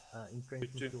hulle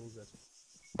entrenchment tools het.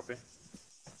 Copy.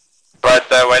 Right,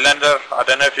 Waylander, I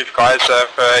don't know if you guys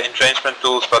have entrenchment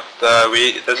tools, but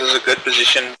this is a good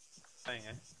position.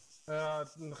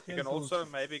 You can also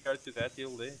maybe go to that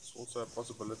hill there, it's also a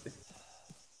possibility.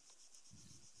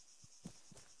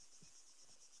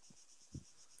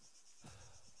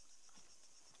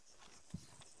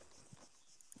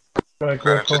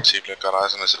 Granted, seems like our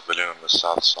eyes on a civilian on the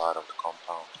south side of the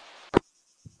compound.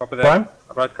 Copy that.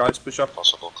 Alright guys, push up.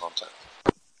 Possible contact.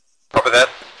 Copy that.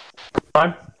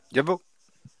 Time. Yeah, bro.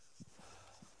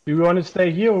 Do we want to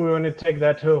stay here or we want to take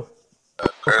that hill?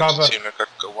 For cover. Granted, seems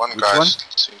like one guy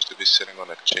seems to be sitting on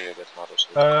a chair that's not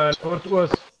also.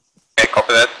 Northwest. Okay,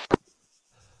 copy that.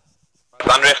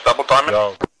 Sunrift, double timing.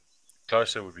 Yeah,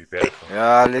 closer would be better.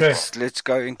 Yeah, let's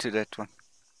go into that one.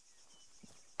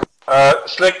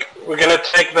 Slick, we're gonna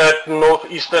take that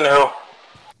northeastern hill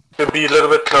to be a little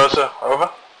bit closer. Over.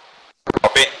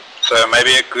 Copy. So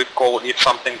maybe a good call if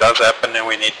something does happen and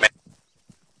we need men.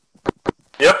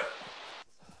 Yep.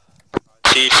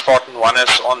 See Spartan 1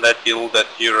 is on that hill that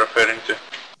you're referring to.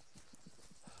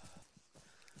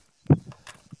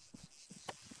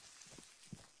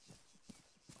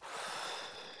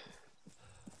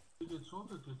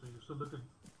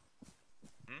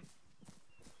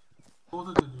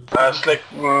 Slick,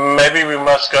 maybe we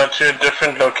must go to a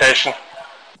different location.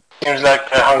 Seems like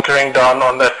they're hunkering down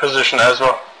on that position as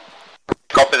well.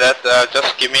 Copy that,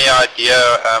 just give me an idea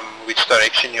which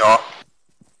direction you are.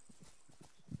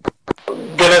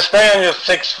 Gonna stay on your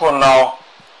 6 for now.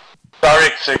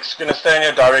 Direct 6, gonna stay on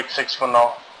your direct 6 for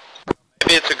now.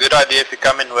 Maybe it's a good idea if you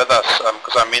come in with us,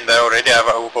 because I mean they already have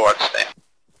an overwatch there.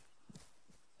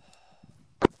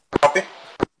 Copy?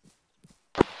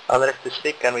 Underneath the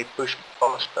stick, can we push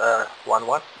past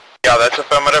 1-1? Yeah, that's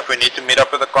affirmative. We need to meet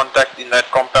up with a contact in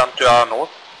that compound to our north.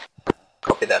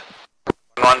 Copy that.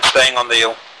 1 staying on the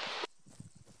hill.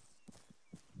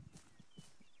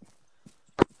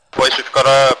 Boys, we've got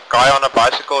a guy on a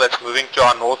bicycle that's moving to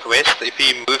our northwest. If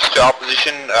he moves to our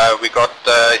position, we got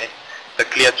the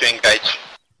clear to engage.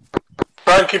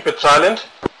 Try and keep it silent.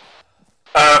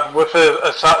 With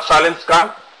a silence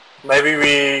gun, maybe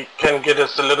we can get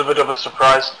us a little bit of a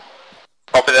surprise.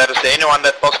 Copy that. Is there anyone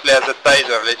that possibly has a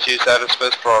taser? Let's use that as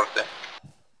first priority.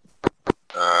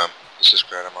 This is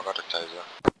great, I got a taser.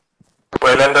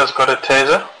 Waylander's got a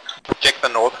taser. Check the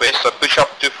northwest, so push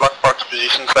up to Flood Park's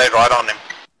position, stay right on him.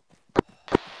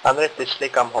 Underneath the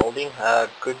stick I'm holding,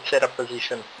 good setup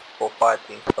position for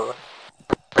fighting. Over.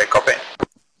 Okay, copy.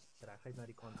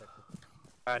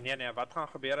 Nee, wat gaan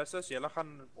gebeur is, julle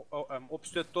gaan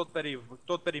opstoot tot by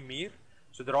die muur.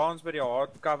 Sodra ons by die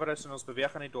hard cover is en ons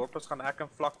beweeg in die dorp is, gaan ek en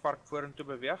Vlakvark vorentoe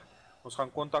beweeg. Ons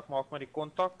gaan kontak maak met die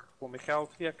kontak, om die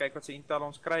geld gee, kyk wat se intel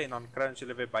ons kry en dan kry ons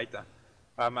julle weer buite.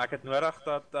 Ek het nodig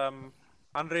dat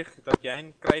aanrig dat jy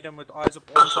en Kryde moet eyes op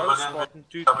ons hou, Spartan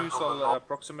 2 sal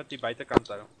proximity buitekant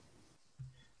hou.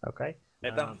 Okay.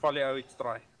 Net in geval jy ou iets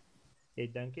draai.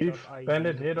 Ek dink jy dat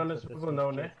Bandit head on his swivel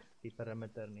now, ne? Die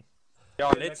perimeter nie.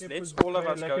 Yeah, let's all of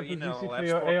us go in and I'll have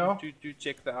Spartan 2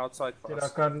 check the outside for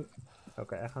us.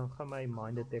 Okay, ek gaan my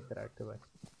mine detector activate.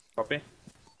 Copy.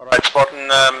 Alright, Spartan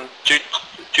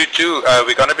 2-2,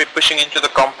 we're going to be pushing into the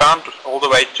compound all the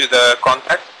way to the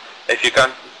contact. If you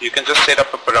can just set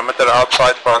up a perimeter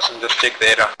outside for us and just check the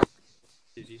area.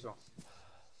 Easy so.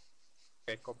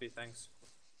 Okay, copy, thanks.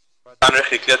 Andrew,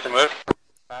 you clear to move?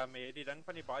 Jy het die ding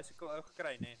van die bicycle ou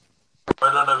gekry, nee?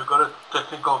 Well, no, we got a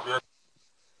technical vehicle.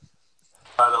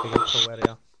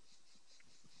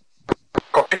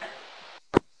 Copy.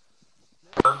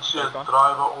 Don't see a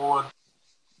driver or...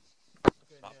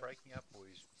 Not breaking up,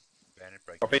 boys. Bandit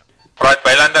breaking Copy. Right,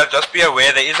 Baylander, just be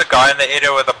aware there is a guy in the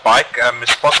area with a bike.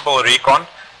 It's possible recon.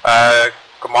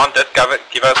 Command did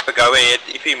give us the go-ahead.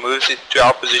 If he moves it to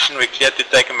our position, we're clear to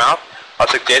take him out. I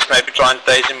suggest maybe try and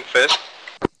tase him first.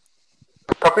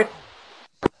 Copy.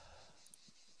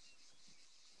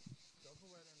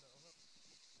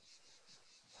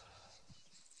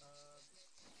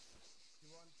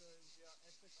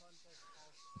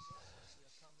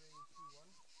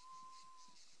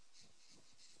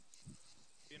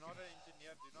 If you're not an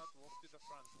engineer, do not walk to the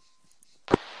front.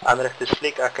 Under the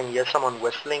slick, I can hear someone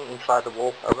whistling inside the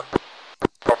wall. Over.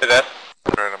 Copy that.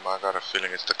 Random, I got a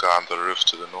feeling it's the guy on the roof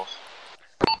to the north.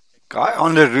 Guy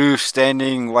on the roof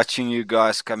standing, watching you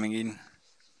guys coming in.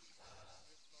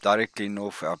 Directly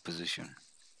north our position.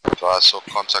 So I saw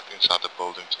contact inside the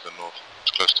building to the north.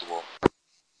 It's close to wall.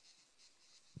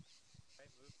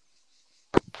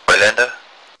 Orlando.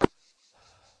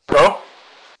 Go.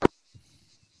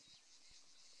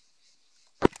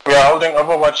 We are holding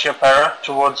Overwatch here, Para,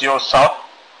 towards your south.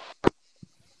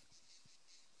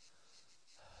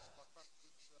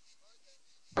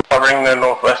 Covering the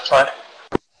northwest side.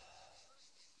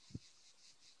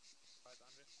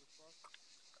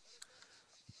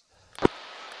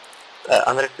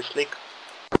 Under the slick.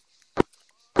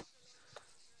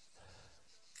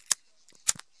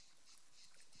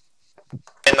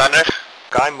 And under.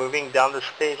 Guy moving down the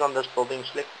stairs on this building,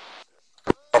 slick.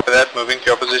 Copy that, moving to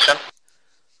your position.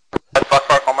 At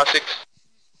 5.6.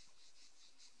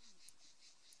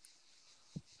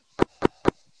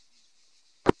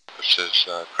 This is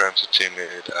Cram's team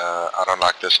lead. I don't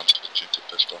like this, I'm switching to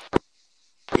pistol.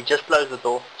 He just closed the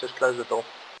door. Just close the door.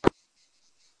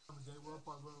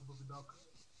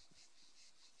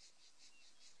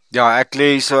 Ja, ek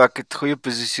lê so ek het goeie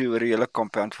posisie oor die hele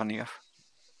compound van hier af.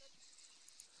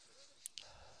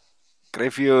 Kry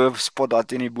vir jou 'n spot daar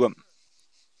teen die boom.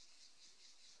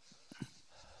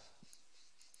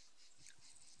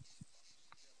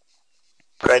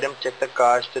 Grade him, check the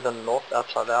cars to the north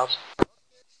outside the house.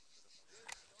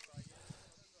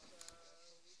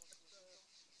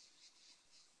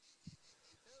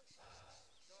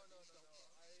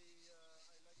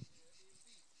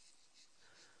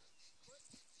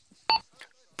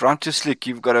 Slick,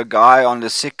 you've got a guy on the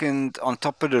second, on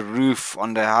top of the roof,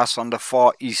 on the house on the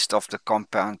far east of the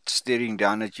compound, staring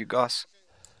down at you guys.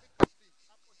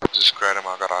 Just grade him,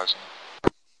 I got eyes on him.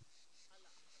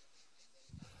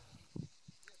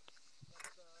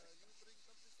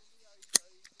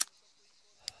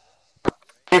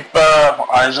 Keep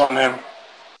eyes on him.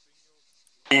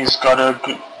 He's got a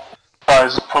good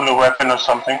size, pull a weapon or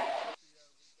something.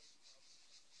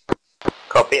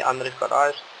 Copy, Andre's got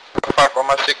eyes.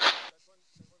 5.6.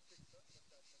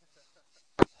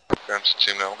 Cram's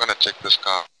team lead, I'm gonna check this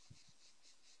car.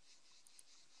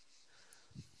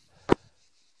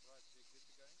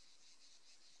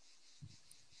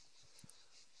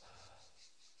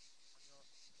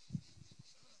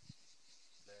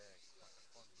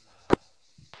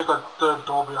 I got the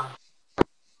door behind.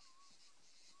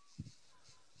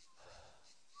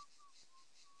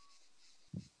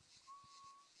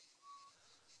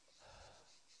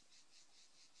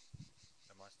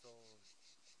 Am I still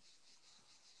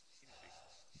TeamSpeak?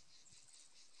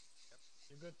 Yep.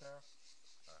 You're good there.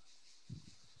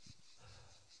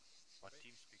 My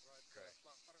TeamSpeak crashed.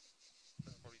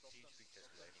 That's probably TeamSpeak just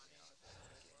waiting me out.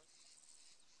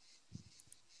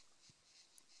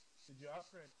 Did you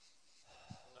upgrade?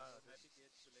 No,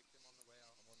 navigate, select him on the way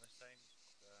out. I'm on the same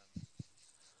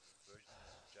version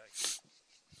as Jake.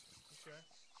 Okay.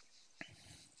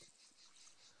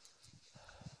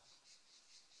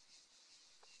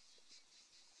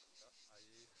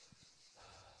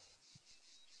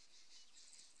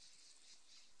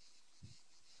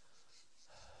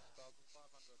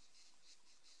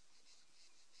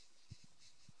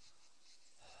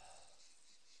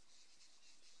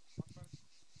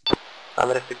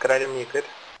 Andre, if you grade him, you good?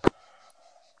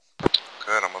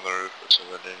 Good, I'm on the roof, it's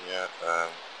already here.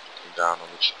 Looking down on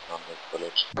the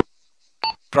village.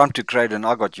 Prompt to Craden,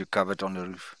 I got you covered on the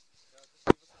roof.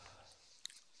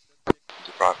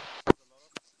 Right.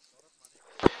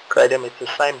 Grade him, it's the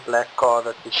same black car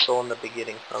that we saw in the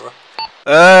beginning, over.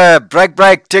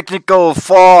 Break, technical,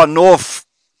 far north,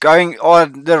 going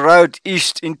on the road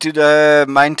east into the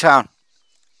main town.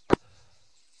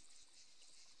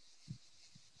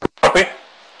 Copy.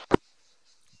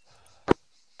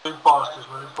 Big bastards,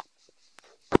 man.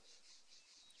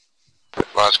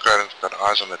 Advise Craden's got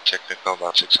eyes on the technical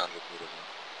about 600 meters.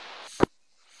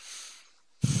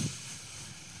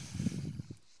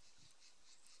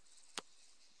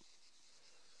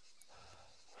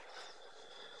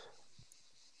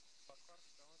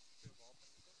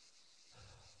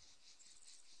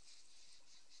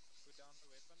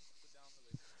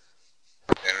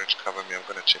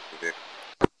 gonna check the vehicle.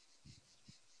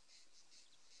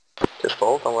 Just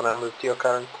hold, I wanna move to your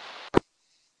current.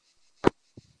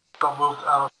 Got moved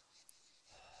out.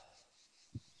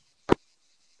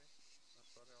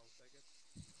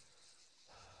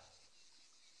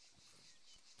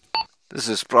 This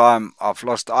is Prime. I've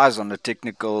lost eyes on the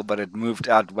technical, but it moved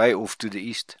out way off to the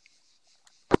east.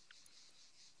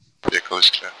 Vehicle is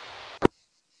clear.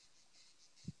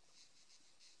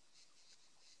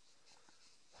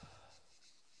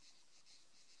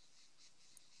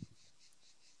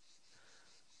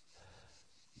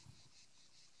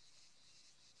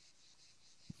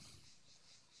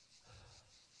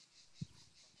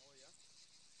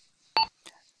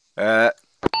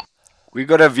 We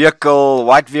got a vehicle,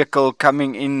 white vehicle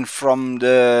coming in from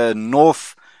the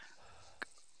north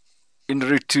en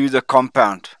route to the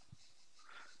compound.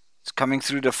 It's coming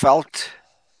through the veld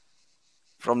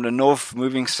from the north,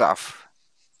 moving south.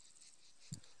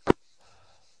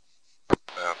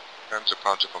 Crimes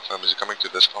account to confirm. Is he coming to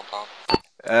this compound?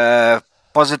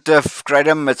 Positive,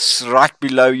 Kratom. It's right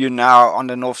below you now on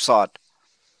the north side.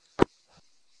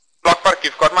 Block Park,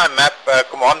 you've got my map.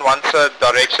 Command wants a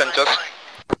direction, just...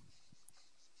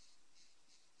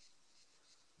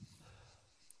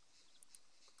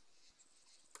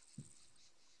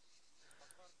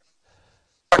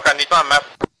 I need my map.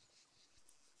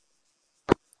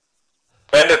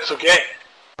 Bandits, okay.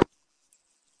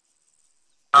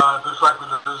 Looks like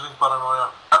we're losing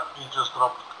paranoia. He just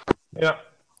dropped. Yeah.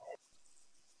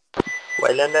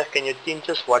 Waylander, can your team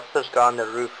just watch this guy on the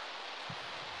roof?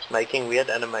 It's making weird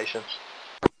animations.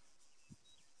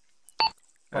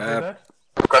 Got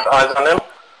eyes on him.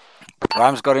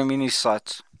 Prime's got him in his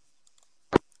sights.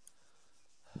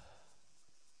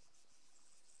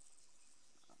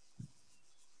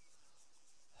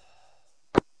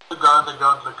 The guy on the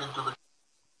ground look into the...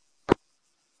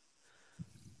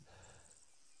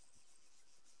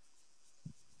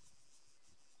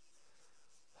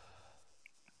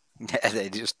 Yeah, they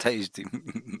just tased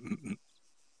him.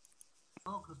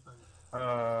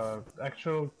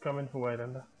 Actual coming for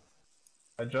Waylander.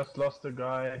 I just lost a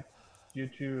guy due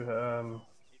to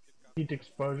heat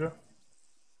exposure.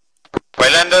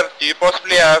 Waylander, do you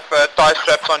possibly have tie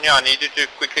straps on you? I need you to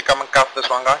quickly come and cuff this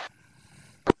one guy.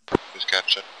 Who's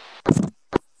captured?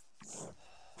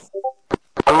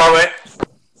 On my way.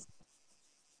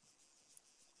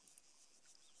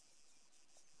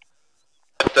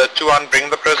 The 2-1, bring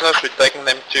the prisoners, we're taking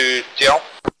them to jail.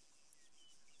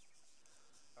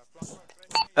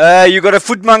 You got a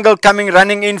footmongrel coming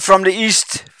running in from the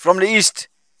east. From the east.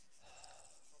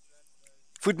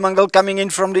 Footmongrel coming in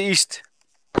from the east.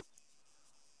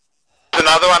 There's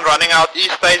another one running out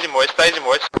east, stays him boys, stays him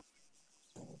boys.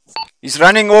 He's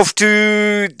running off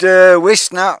to the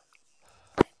west now.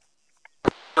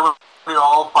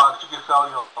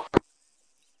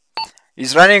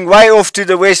 He's running way off to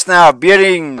the west now,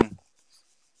 bearing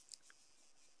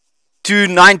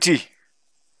 290.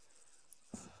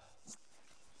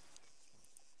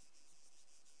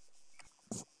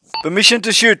 Permission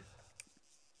to shoot.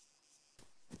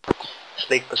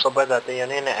 Sleep, pas op dat jy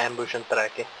nie in 'n ambush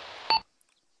intrek.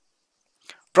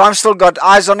 Prime still got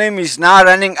eyes on him. He's now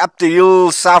running up the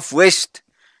hill southwest,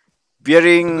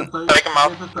 bearing... Take him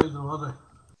out.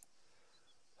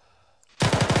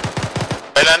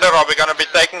 Waylander, are we going to be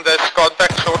taking this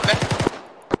contact shortly?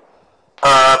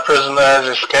 Prisoner has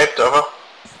escaped, over.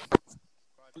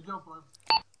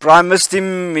 Prime missed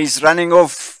him. He's running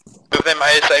off. Move them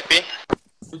ASAP.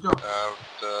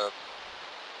 The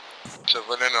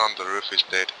civilian on the roof is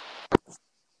dead.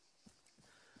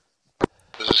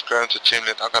 This is current to team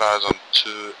lead. I got eyes on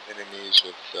 2 enemies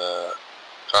with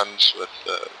guns with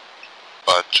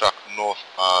by truck north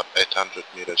about 800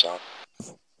 meters out.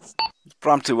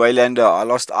 Prime to Waylander. I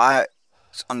lost eyes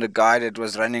on the guy that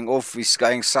was running off. He's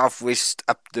going southwest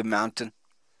up the mountain.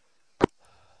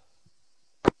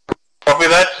 Copy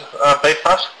that,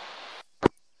 bypass.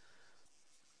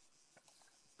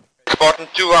 Spartan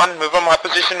 2-1, move on my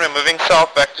position, we're moving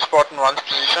south back to Spartan 1's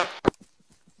position.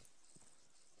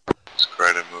 It's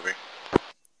great at moving.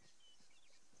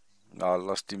 I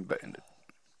lost him bandit.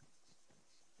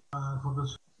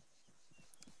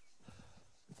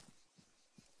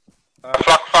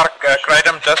 Flak Park,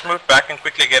 Kratom, just move back and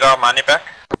quickly get our money back.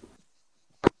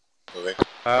 Moving.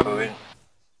 Moving.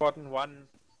 Spartan 1,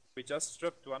 we just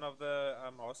stripped one of the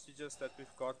hostages that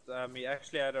we've got. He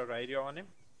actually had a radio on him.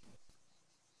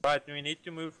 Right, we need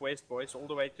to move west, boys, all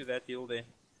the way to that hill there.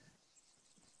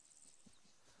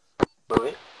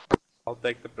 Moving. I'll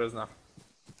take the prisoner.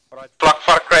 Alright, Flak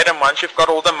Park, Kratom, once you've got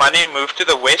all the money, move to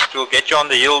the west. We'll get you on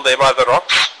the hill there by the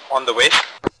rocks, on the west.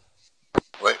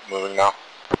 Wait, moving now.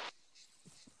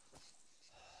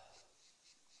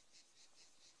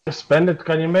 Bandit,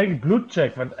 kan jy my bloed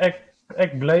check want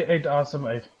ek bly uit asem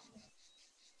uit.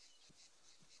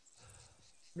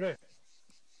 Okay.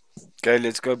 Okay,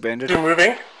 let's go, Bandit. You're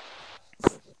moving.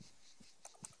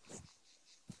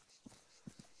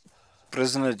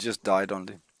 Prisoner just died on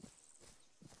them.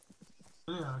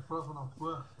 Ja, ek praat vanaf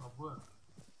voor.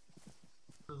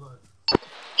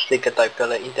 Seker type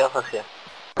hulle intel gegee.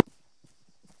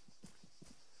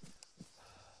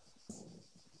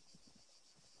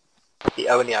 Die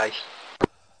ou in die huis.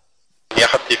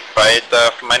 Negatief, hy het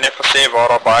vir my net gesê waar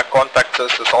daar baie contacts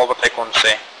is al wat hy kon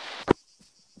sê.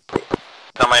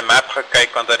 Na my map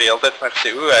gekyk want hy die hele tyd vir my gesê,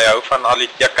 hy hou van al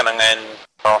die tekeninge en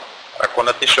ja, ek kon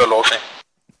dit nie so los nie.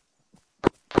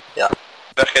 Ja.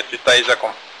 Vergeet die thuis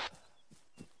kom.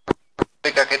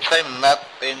 Ek het sy map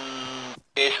en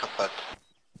case gevat.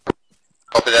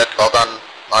 Copy that, well done.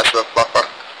 Nice work, Plakpark.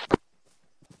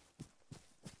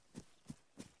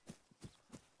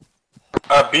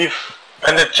 Beef,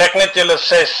 en de check net julle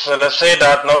hulle sê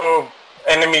dat nou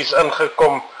enemies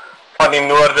ingekom van die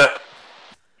noorde.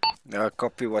 Yeah,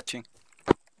 copy watching.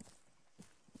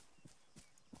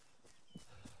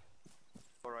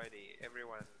 Alrighty,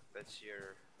 everyone that's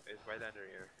here is right under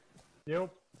here.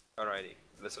 Yep. Alrighty,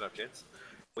 listen up, gents.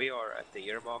 We are at the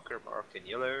year marker marked in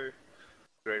yellow,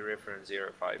 grade reference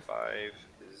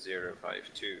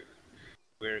 055-052.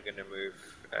 We're gonna move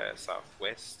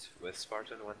southwest with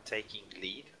Spartan 1 taking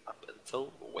lead up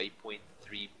until waypoint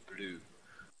 3 blue.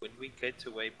 When we get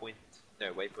to waypoint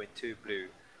 2 blue,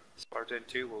 Spartan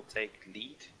 2 will take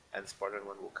lead and Spartan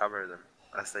 1 will cover them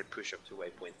as they push up to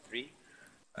waypoint 3,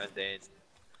 and then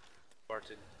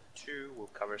Spartan 2 will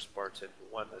cover Spartan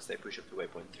 1 as they push up to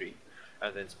waypoint 3,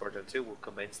 and then Spartan 2 will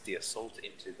commence the assault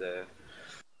into the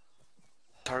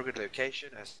target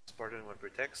location as Spartan 1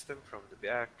 protects them from the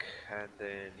back, and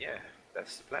then yeah,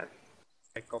 that's the plan.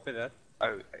 I copy that.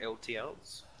 Oh,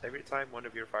 LTLs. Every time one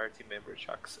of your fire team members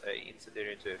chucks a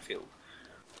incendiary into a field,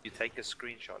 you take a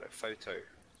screenshot, a photo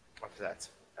of that,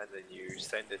 and then you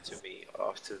send it to me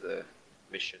after the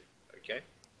mission, okay?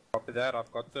 Copy that,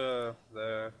 I've got the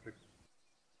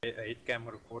 8 cam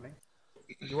recording.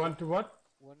 You want to what?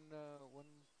 One.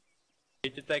 You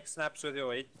need to take snaps with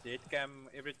your 8 cam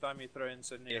every time you throw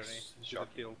incendiary into the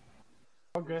field.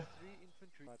 Okay. 3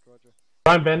 infantry. Right, Roger.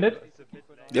 Fine, Bandit?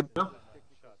 Yep.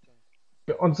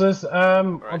 Ons is,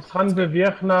 ons gaan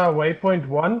beweeg na waypoint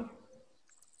 1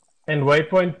 en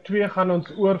waypoint 2 gaan ons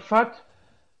oorvat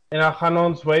en dan gaan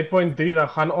ons waypoint 3, dan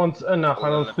gaan ons in, dan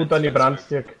gaan ons goed aan die brand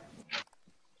steek.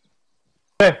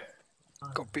 Okay.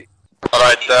 Copy.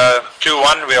 Alright,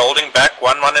 2-1, we're holding back.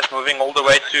 1-1 is moving all the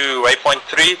way to waypoint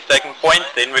 3, taking point.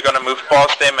 Then we're going to move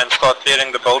past them and start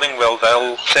clearing the building. Well,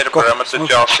 they'll set a perimeter to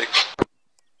R6.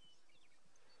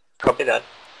 Copy that.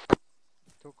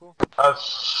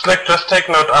 Slick, just take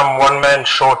note, I'm 1 man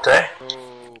short, eh?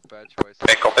 Oh, bad choice.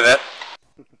 Okay, copy that.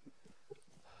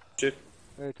 Shit.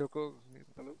 Hey, Toko.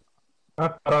 Hello.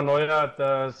 Paranoia, het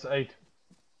is uit.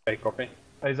 Okay, copy.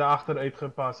 Hy is agteruit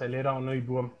gepas, hy lê daar onder die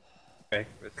boom. Okay,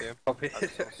 with you. Copy.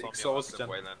 Exhaustion.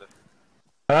 Waylander.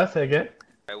 Say again?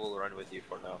 I will run with you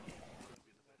for now.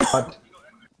 What?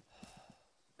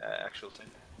 Actual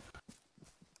team.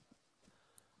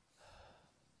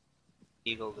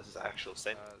 Eagle, this is actual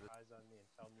send.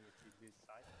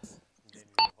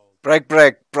 Break.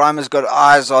 Primer's got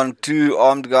eyes on 2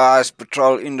 armed guys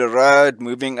patrol in the road,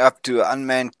 moving up to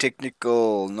unmanned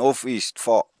technical northeast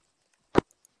 4.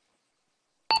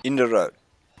 In the road.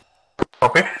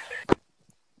 Copy.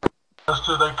 Just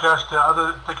they crashed the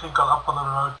other technical up on the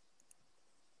road.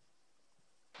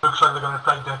 Looks like they're going to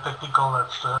take their technical,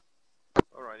 that's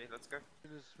Alrighty, let's go.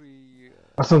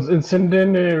 As ons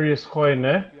incendiaries gooi,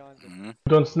 né?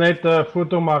 Moet ons net 'n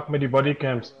foto maak met die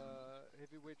bodycams.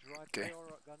 Okay.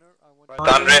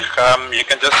 Danrich, you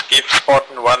can just give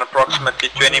Spartan 1 approximately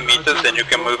 20 meters, then you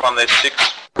can move on the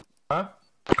 6. Huh?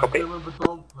 Copy. Hulle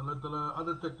het hulle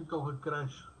ander technical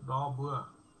gecrash, daarbo.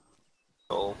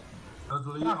 Cool. Dat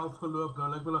hulle hier afgeloop, nou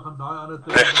lyk hulle gaan daai ander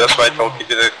Danrich, just wait till you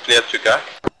get clear to go.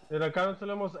 Ja, dan kan ons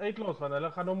hulle mos uitlos, want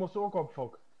hulle gaan hom ons ook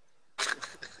opfok.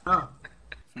 Ja.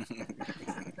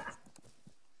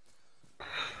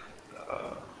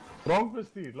 Wrong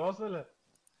bestuur, los hulle.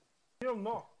 Sien hom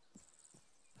nog.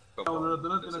 Ja, hulle het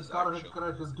in 'n kar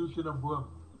gecrash en toe teen 'n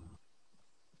boom.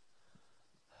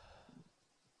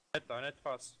 Hou net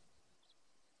vas.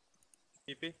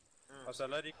 Kiepie, as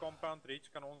hulle die compound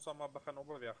reach, kan ons allemaal begin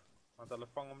opbeweeg. Want hulle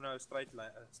vang hom nou 'n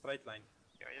straightlyn.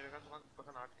 Ja, jy kan so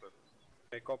begin hardloop.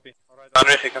 Okay, copy. Alright.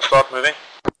 Danrich, you can start moving.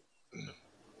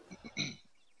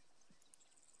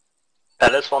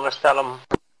 Hulle is veronderstel om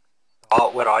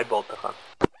oor Highball te gaan.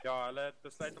 Ja, hulle het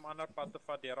besluit om ander pad te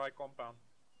vat deur daai compound.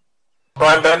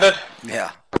 Prime Bandit?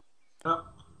 Yeah. Yeah.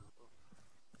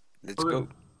 Let's go.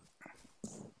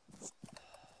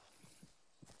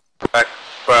 Back.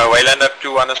 Waylander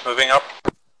 2-1 is moving up.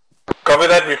 Copy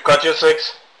that, we've got your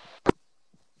 6.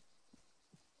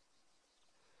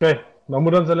 Okay, dan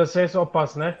moet ons hulle 6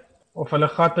 oppas, né? Of hulle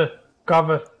gatte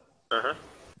cover.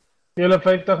 Hele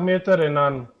 50 meter en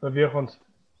dan beweeg ons.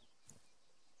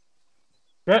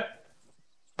 Okay.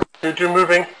 2-2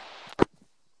 moving.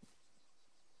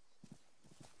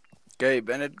 Okay,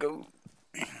 Bennett, go.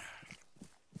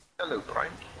 Hello,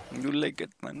 Prime. You like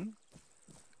it, man.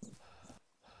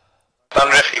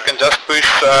 Danrich, you can just push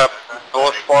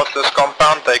north past this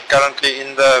compound. They're currently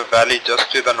in the valley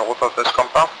just to the north of this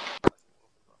compound.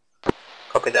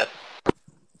 Copy that.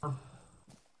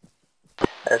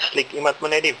 Slik, iemand moet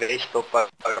net die west op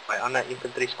my ander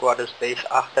infantry squad is base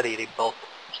agter hierdie bult.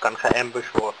 Ons kan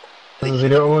geambush word. Dus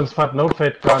hierdie ouens vat nou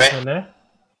vet kanse, né?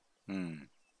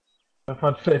 Hulle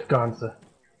vat vet kanse.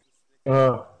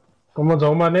 Kom ons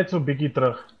hou maar net so bietjie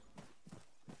terug.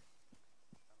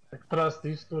 Ek trust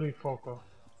die story fokker.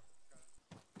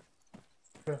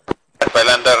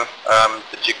 Waylander,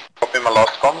 did you copy my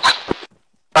last comms?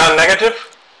 Negative.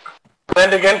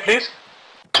 Send again, please.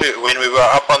 When we were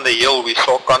up on the hill, we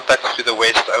saw contacts to the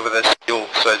west over this hill,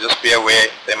 so just be aware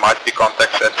there might be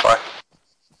contacts that far.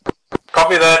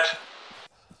 Copy that.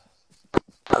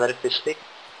 Another stick.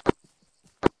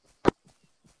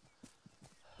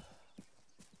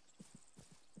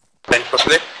 Then for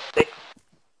slip.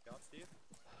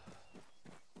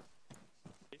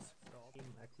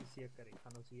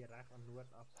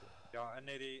 Ja, in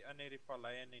hierdie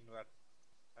vallei in die noord.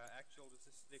 Actual, this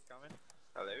is Slick coming.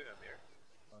 Hello, I'm here.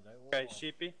 Okay,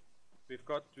 Sheepy. We've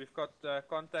got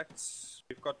contacts.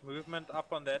 We've got movement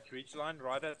up on that ridge line,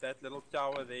 right at that little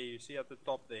tower there. You see at the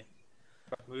top there.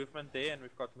 We've got movement there, and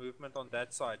we've got movement on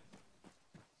that side.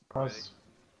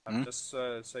 Just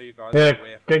so you guys are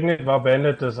aware. Kyk net waar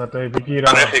Bandit is, dat hy bietjie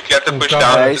raak. Danrich, you have to push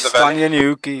down Hy into the staan valley. in die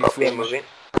hoekie.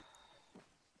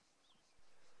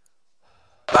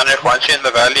 Danrich, once you're in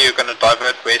the valley, you're going to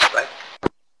divert west, right?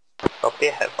 Copy,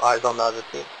 have eyes on the other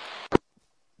team.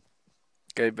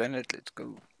 Okay, Bennett, let's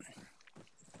go.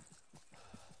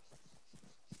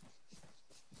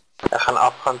 Ek gaan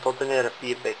afgaan tot in die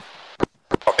rivierbed.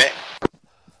 Copy.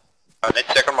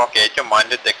 Net seker maak jy het jou mine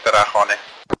detector reg aan, hè.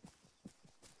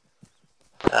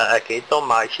 Ek het hom,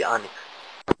 maar hy is nie aan nie.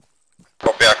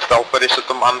 Copy, ek stel vir die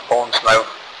sit hom aan vir ons nou.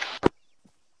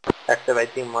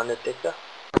 Activate die mine detector.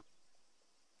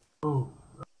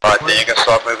 Right, then you can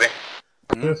start moving.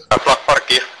 Yes. Vlak park,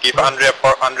 give Andre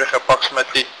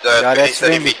approximately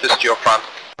 20-30 meters to your front.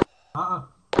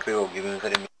 Okay, we'll give him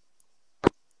 30 meters.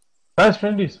 That's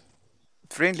friendlies.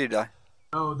 Friendly die.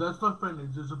 No, that's not friendly.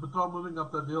 There's a patrol moving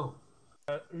up that hill.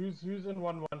 Who's in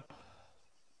 1-1?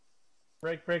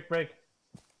 Break.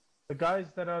 The guys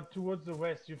that are towards the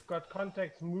west, you've got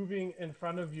contacts moving in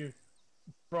front of you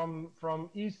from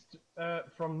east,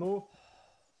 from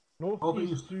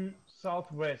northeast to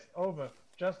southwest. Over.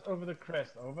 Just over the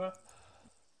crest. Over.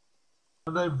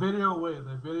 And they're very away.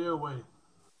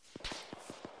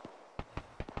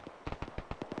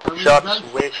 Shots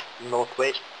west,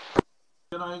 northwest.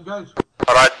 Can I engage?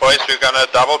 Alright boys, we're gonna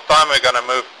double time, we're gonna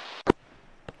move.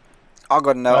 I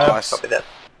got no eyes. Copy that.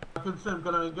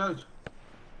 Can I engage?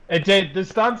 Het jy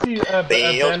distansie Ben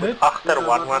jy heel Bandit? goed achter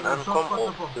 1-1 aankom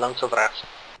of langs of rechts?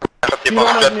 Ek het die pas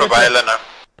split vir Waylander nou.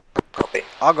 Copy.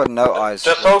 I got no eyes.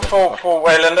 Just hold for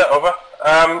Waylander, over.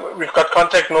 We've got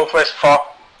contact northwest far.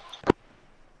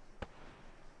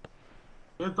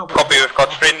 Copy, we've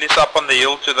got friendlies up on the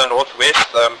hill to the northwest.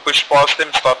 Push past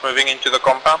them, start moving into the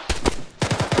compound.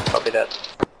 Copy that.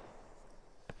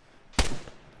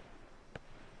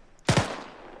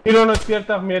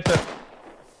 440 meter.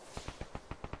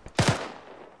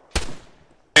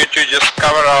 To just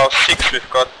cover our 6, we've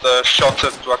got shots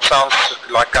at what sounds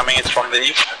like coming in from the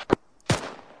east.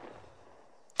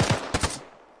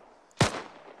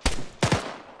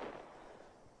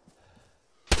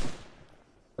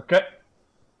 Okay.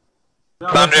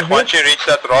 Danrich, once you reach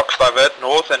that rocks, divert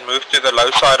north and move to the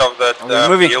low side of that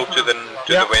hill to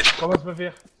the west. Kom ons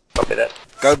beweeg. Copy that.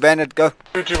 Go Bandit, go.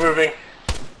 2-2 moving.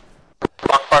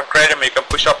 Park Kratom, you can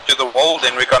push up to the wall,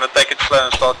 then we're gonna take it slow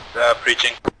and start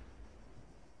preaching.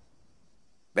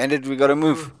 Bandit, we gotta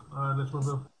move. Alright, let's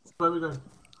move. Where we going?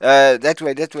 That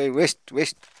way, west.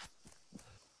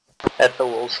 At the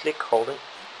wall, Slick, holding.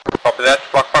 Copy that,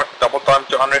 Park, double time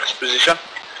to Unrich's position.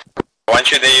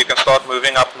 Once you're there, you can start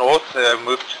moving up north,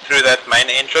 move through that main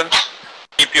entrance.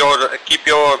 Keep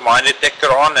your mine detector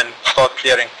on and start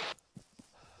clearing.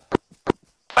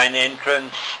 Main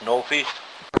entrance, northeast.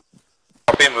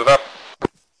 Copy, move up.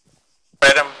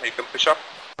 shop.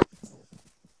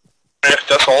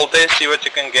 Just hold there, see what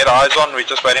you can get eyes on. We're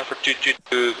just waiting for 2-2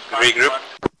 to regroup.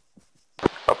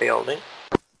 Copy holding.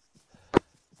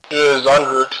 Is en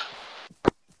route.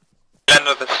 Land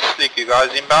with the slick, you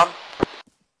guys inbound.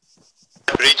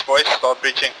 Breach boys, start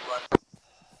breaching.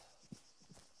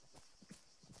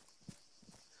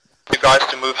 You guys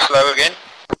to move slow again.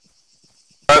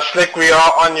 Slick, we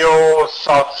are on your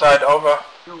south side, over.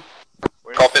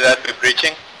 Copy that, we're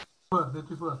breaching. Wat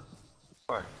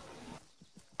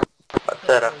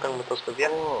richting moet ons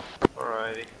beweeg?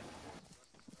 Alrighty.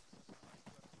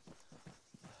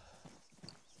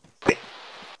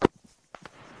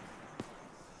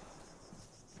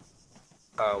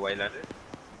 Waylander.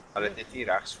 Hulle het net hier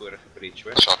regs voor gebreach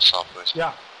hoor. Shot southwest.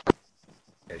 Ja.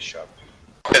 Okay, sharp.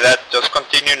 Copy that, just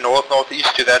continue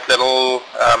north-northeast to that little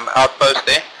outpost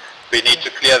there. We need to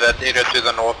clear that area to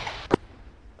the north.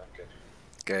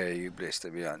 Okay, you blessed the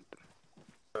beyond.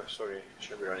 Oh, sorry,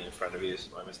 should be running in front of you, it's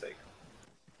my mistake.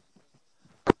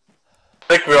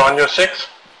 Slick, we're on your 6.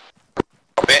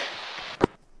 Copy.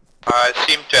 I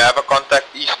seem to have a contact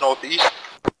east-northeast.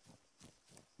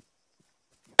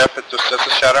 Yep, it's just a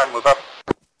shadow, move up.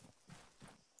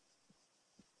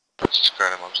 Let's just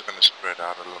grab him, I'm just going to spread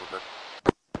out a little bit.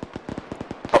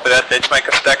 Copy that, let's make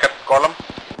a stack up column.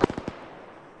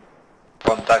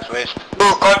 Contact west.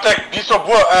 No, contact east of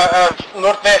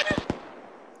northwest.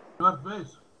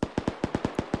 Northwest.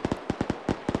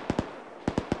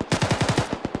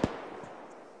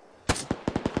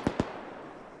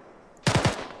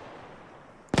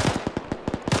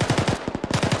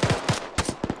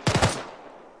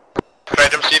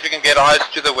 See if you can get eyes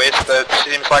to the west. It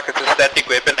seems like it's a static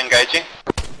weapon engaging.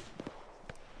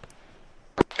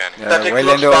 Ja,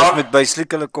 Waylander ons moet by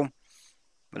Slick hulle kom.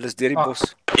 Hulle is deur die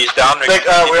bos. He's down. Slick,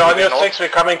 we're on your 6, we're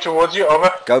coming towards you,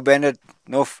 over. Go Bandit,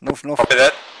 north. Copy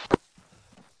that.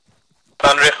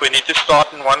 Sunrich, we need to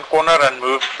start in one corner and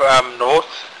move north,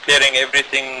 clearing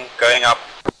everything going up.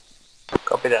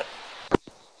 Copy that.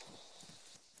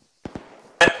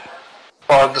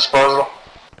 For disposal.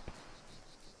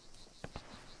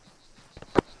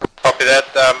 Copy that.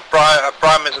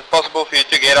 Prime, is it possible for you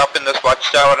to get up in this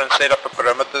watchtower and set up a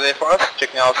perimeter there for us,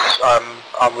 checking out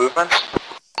our movements?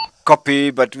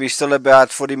 Copy, but we're still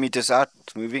about 40 meters out,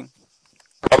 moving.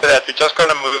 Copy that. We're just going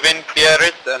to move in, clear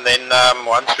it, and then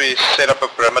once we set up a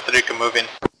perimeter, you can move in.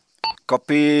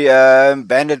 Copy,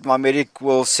 Bandit, my medic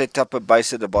will set up a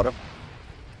base at the bottom.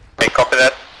 Okay, copy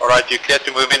that. Alright, you're clear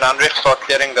to move in, Heinrich. Start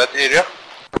clearing that area.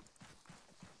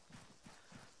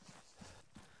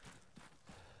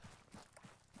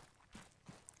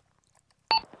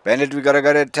 Bandit, we gotta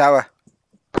go to the tower.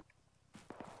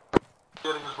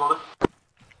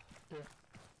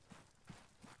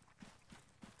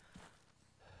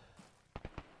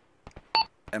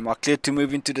 Am I clear to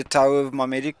move into the tower with my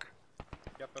medic?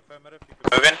 Yep, affirmative.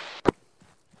 Move in.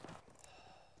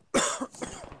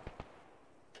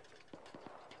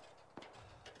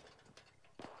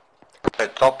 The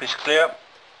top is clear.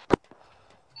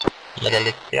 Middle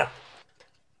is clear.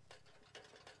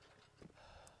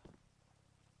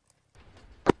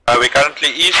 We're currently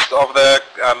east of the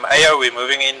AO, we're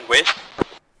moving in west.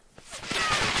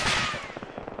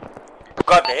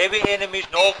 Got heavy enemies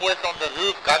northwest on the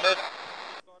roof, gunners.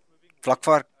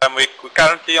 Vlakvark. We're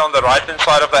currently on the right hand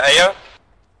side of the AO.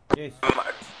 Yes.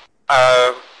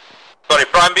 Sorry,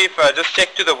 Prime Beef, just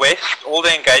check to the west. All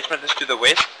the engagement is to the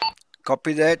west.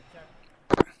 Copy that.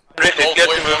 Rick, it's good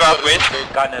to move out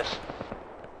west. Gunners.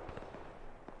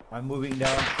 I'm moving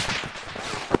down.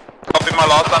 Copy my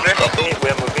last, Andre. Copy,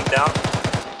 we're moving down.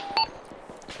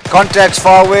 Contacts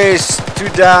far west. 2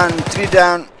 down, 3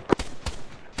 down.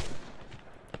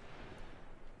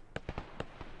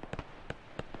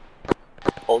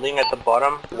 Holding at the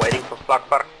bottom, waiting for flak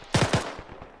park.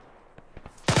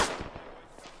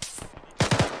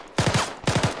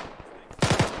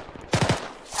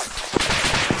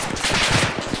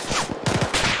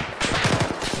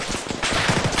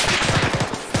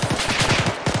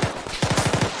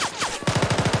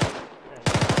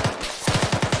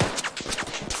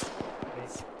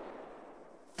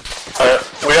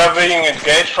 We are being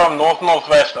engaged from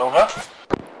north-northwest, over.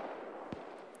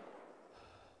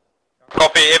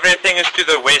 Copy, everything is to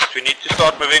the west. We need to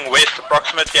start moving west,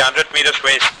 approximately 100 meters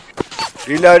west.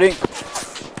 Reloading.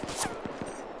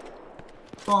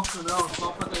 Fucking hell,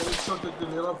 stop met die headshot uit die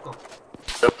leer afkom.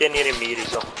 Loop teen hierdie muur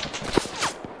hierso.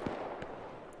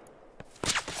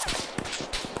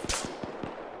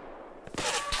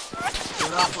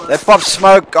 They pop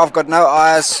smoke, I've got no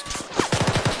eyes.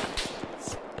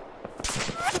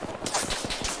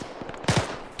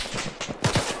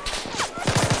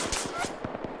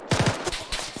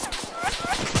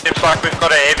 we've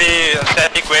got a heavy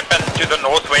static weapon to the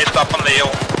northwest up on the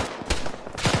hill.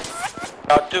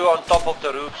 Two on top of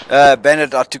the roofs.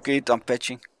 Bandit, I took it, I'm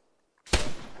patching.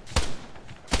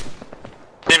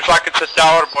 Seems like it's a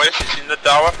tower, boys. He's in the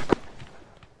tower.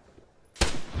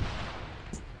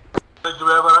 Do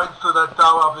we have a range to that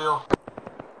tower, Bill?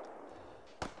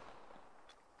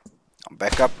 I'm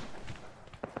back up.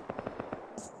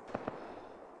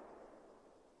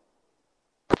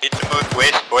 Need to move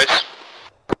west, boys.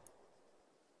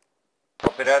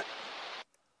 Copy that.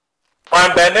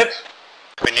 Prime Bandit.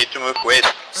 We need to move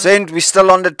west. Send, we're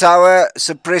still on the tower,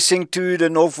 suppressing to the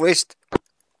northwest.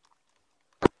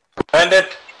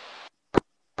 Bandit.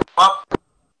 Up.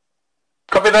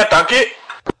 Copy that, donkey.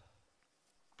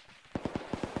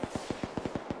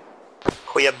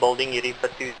 Goeie building hierdie vir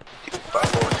 2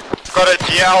 boys. Got a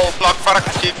GL block park.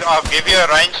 I'll give you a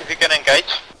range if you can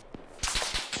engage.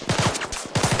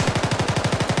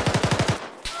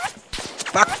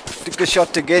 Fuck, took a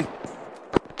shot again.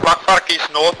 Block park is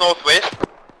north-northwest.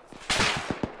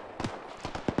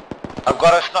 I've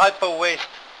got a sniper west.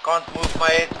 Can't move my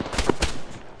head.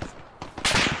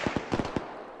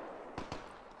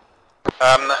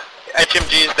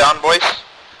 HMG is down, boys.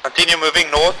 Continue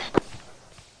moving north.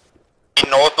 In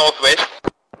north-northwest.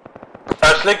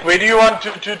 Slick, where do you want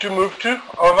to move to?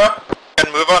 Over. We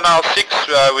can move on our 6.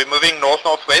 We're moving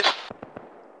north-northwest.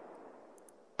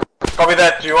 Copy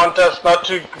that. Do you want us not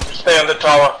to stay on the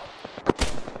tower?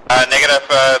 Negative.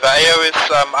 The AO is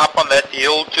up on that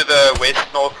hill to the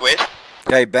west-northwest.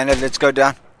 Okay, Bandit, let's go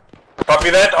down. Copy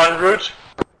that. En route.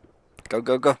 Go,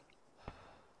 go, go.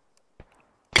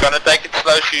 You're gonna take it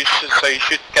slow, so you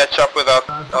should catch up with us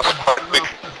quite quick.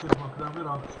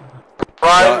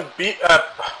 Prime,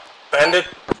 Bandit,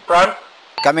 Prime.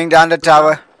 Coming down the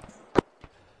tower.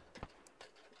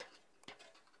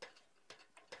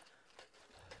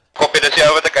 Copy, dis jy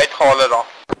wat ek uitgehaal het daar.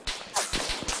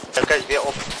 Jackal is weer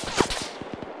op.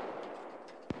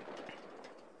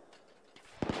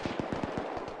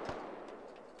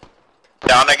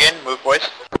 Down again, move boys.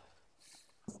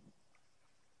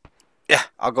 Yeah,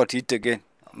 I got hit again.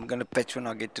 I'm gonna patch when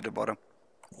I get to the bottom.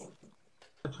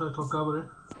 Try to cover it.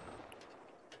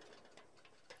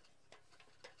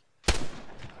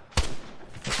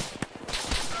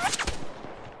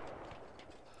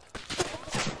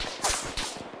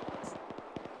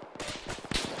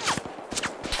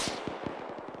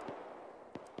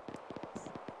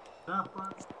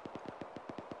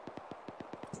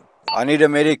 I need a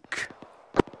medic.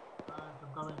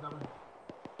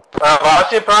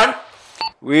 What's your Prime?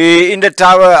 We in the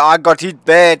tower. I got hit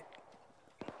bad.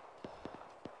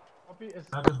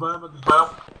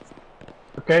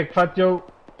 Okay, ek vat jou.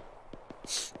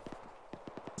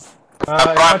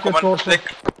 Prime, kom in verslik.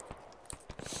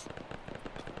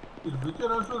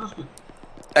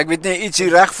 Ek weet nie, iets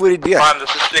hier reg voor die deur. Prime,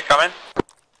 dis 'n slik, come in.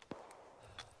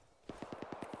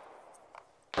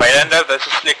 Waylander, there's a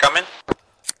slick coming.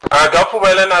 Go for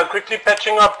Waylander, I'm quickly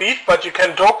patching up beef, but you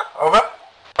can talk, over.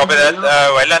 Copy that,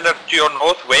 Waylander to your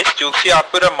northwest, you'll see I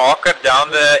put a marker down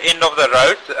the end of the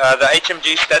road. The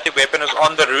HMG static weapon is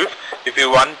on the roof, if you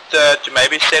want to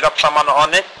maybe set up someone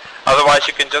on it. Otherwise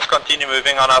you can just continue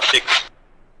moving on our 6.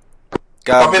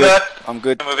 Go, Copy I'm good. that. I'm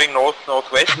good. Moving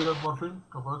north-northwest.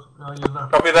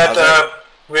 Copy that,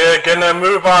 we're gonna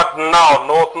move out now,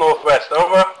 north-northwest,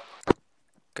 over.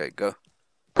 Okay, go.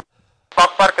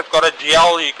 Park Park has got a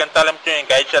GL, you can tell him to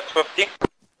engage at 50.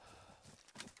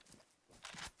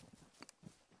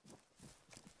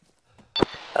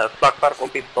 Vlak park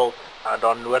op die bult,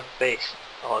 daar noordwest,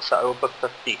 daar is 'n ou op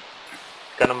 50.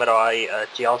 Kan hom met daai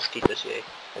GL skiet as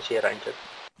jy range het.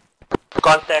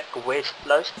 Contact west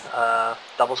close,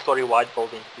 double story white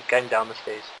building, he came down the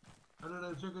stairs.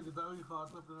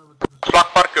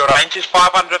 Vlak Park, your range is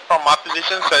 500 from my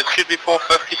position, so it should be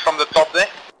 450 from the top there.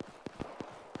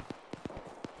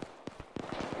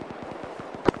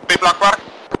 Vlak Park.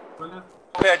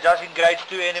 Okay, I just engaged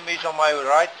 2 enemies on my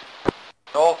right.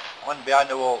 North, one behind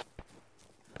the wall.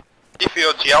 If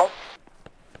your GL.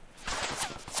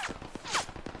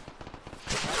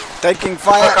 Taking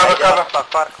fire. Cover. Vlak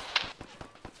park.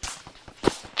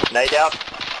 Nade out.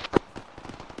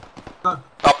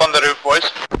 Up on the roof,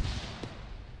 boys.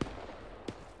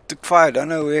 Took fire, don't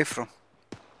know where from.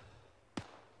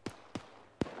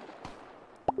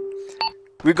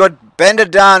 We got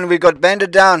banded down,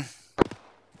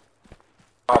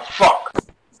 Oh, fuck.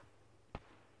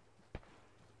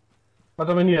 Wat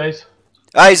hom in die huis.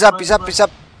 Ah, he's up. Waylander,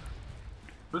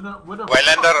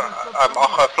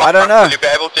 I don't know. Will you be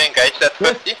able to engage that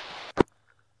 50?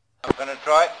 I'm gonna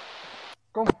try.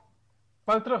 Kom,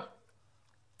 val terug.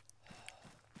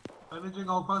 Managing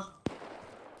all pass.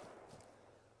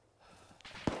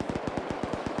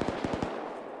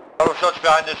 Couple shots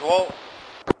behind this wall.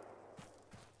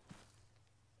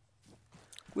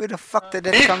 Where the fuck did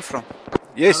that come from?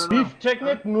 Yes. Beef, check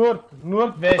net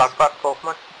noordwest. Plakpark,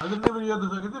 Kaufman. Hij heeft niet meer hier,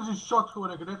 dus ik heb een shot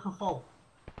gewoon, ik heb net geval.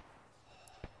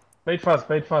 Byt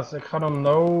vast. Ik ga hem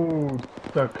nou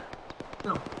tik.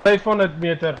 500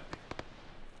 meter.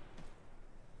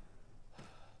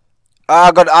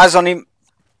 I got eyes on him.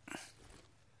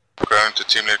 Going to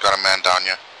team lead, got a man down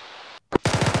here.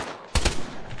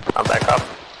 I'm back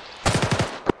up.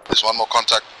 There's one more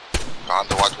contact behind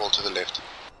the white wall to the left.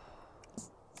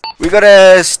 We got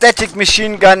a static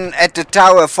machine gun at the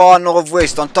tower far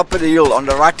northwest on top of the hill on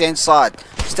the right hand side.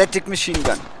 Static machine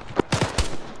gun.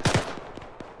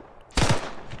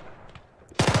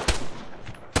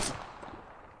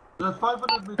 There's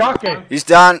 500 meters. Kake. He's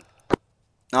down.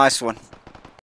 Nice one.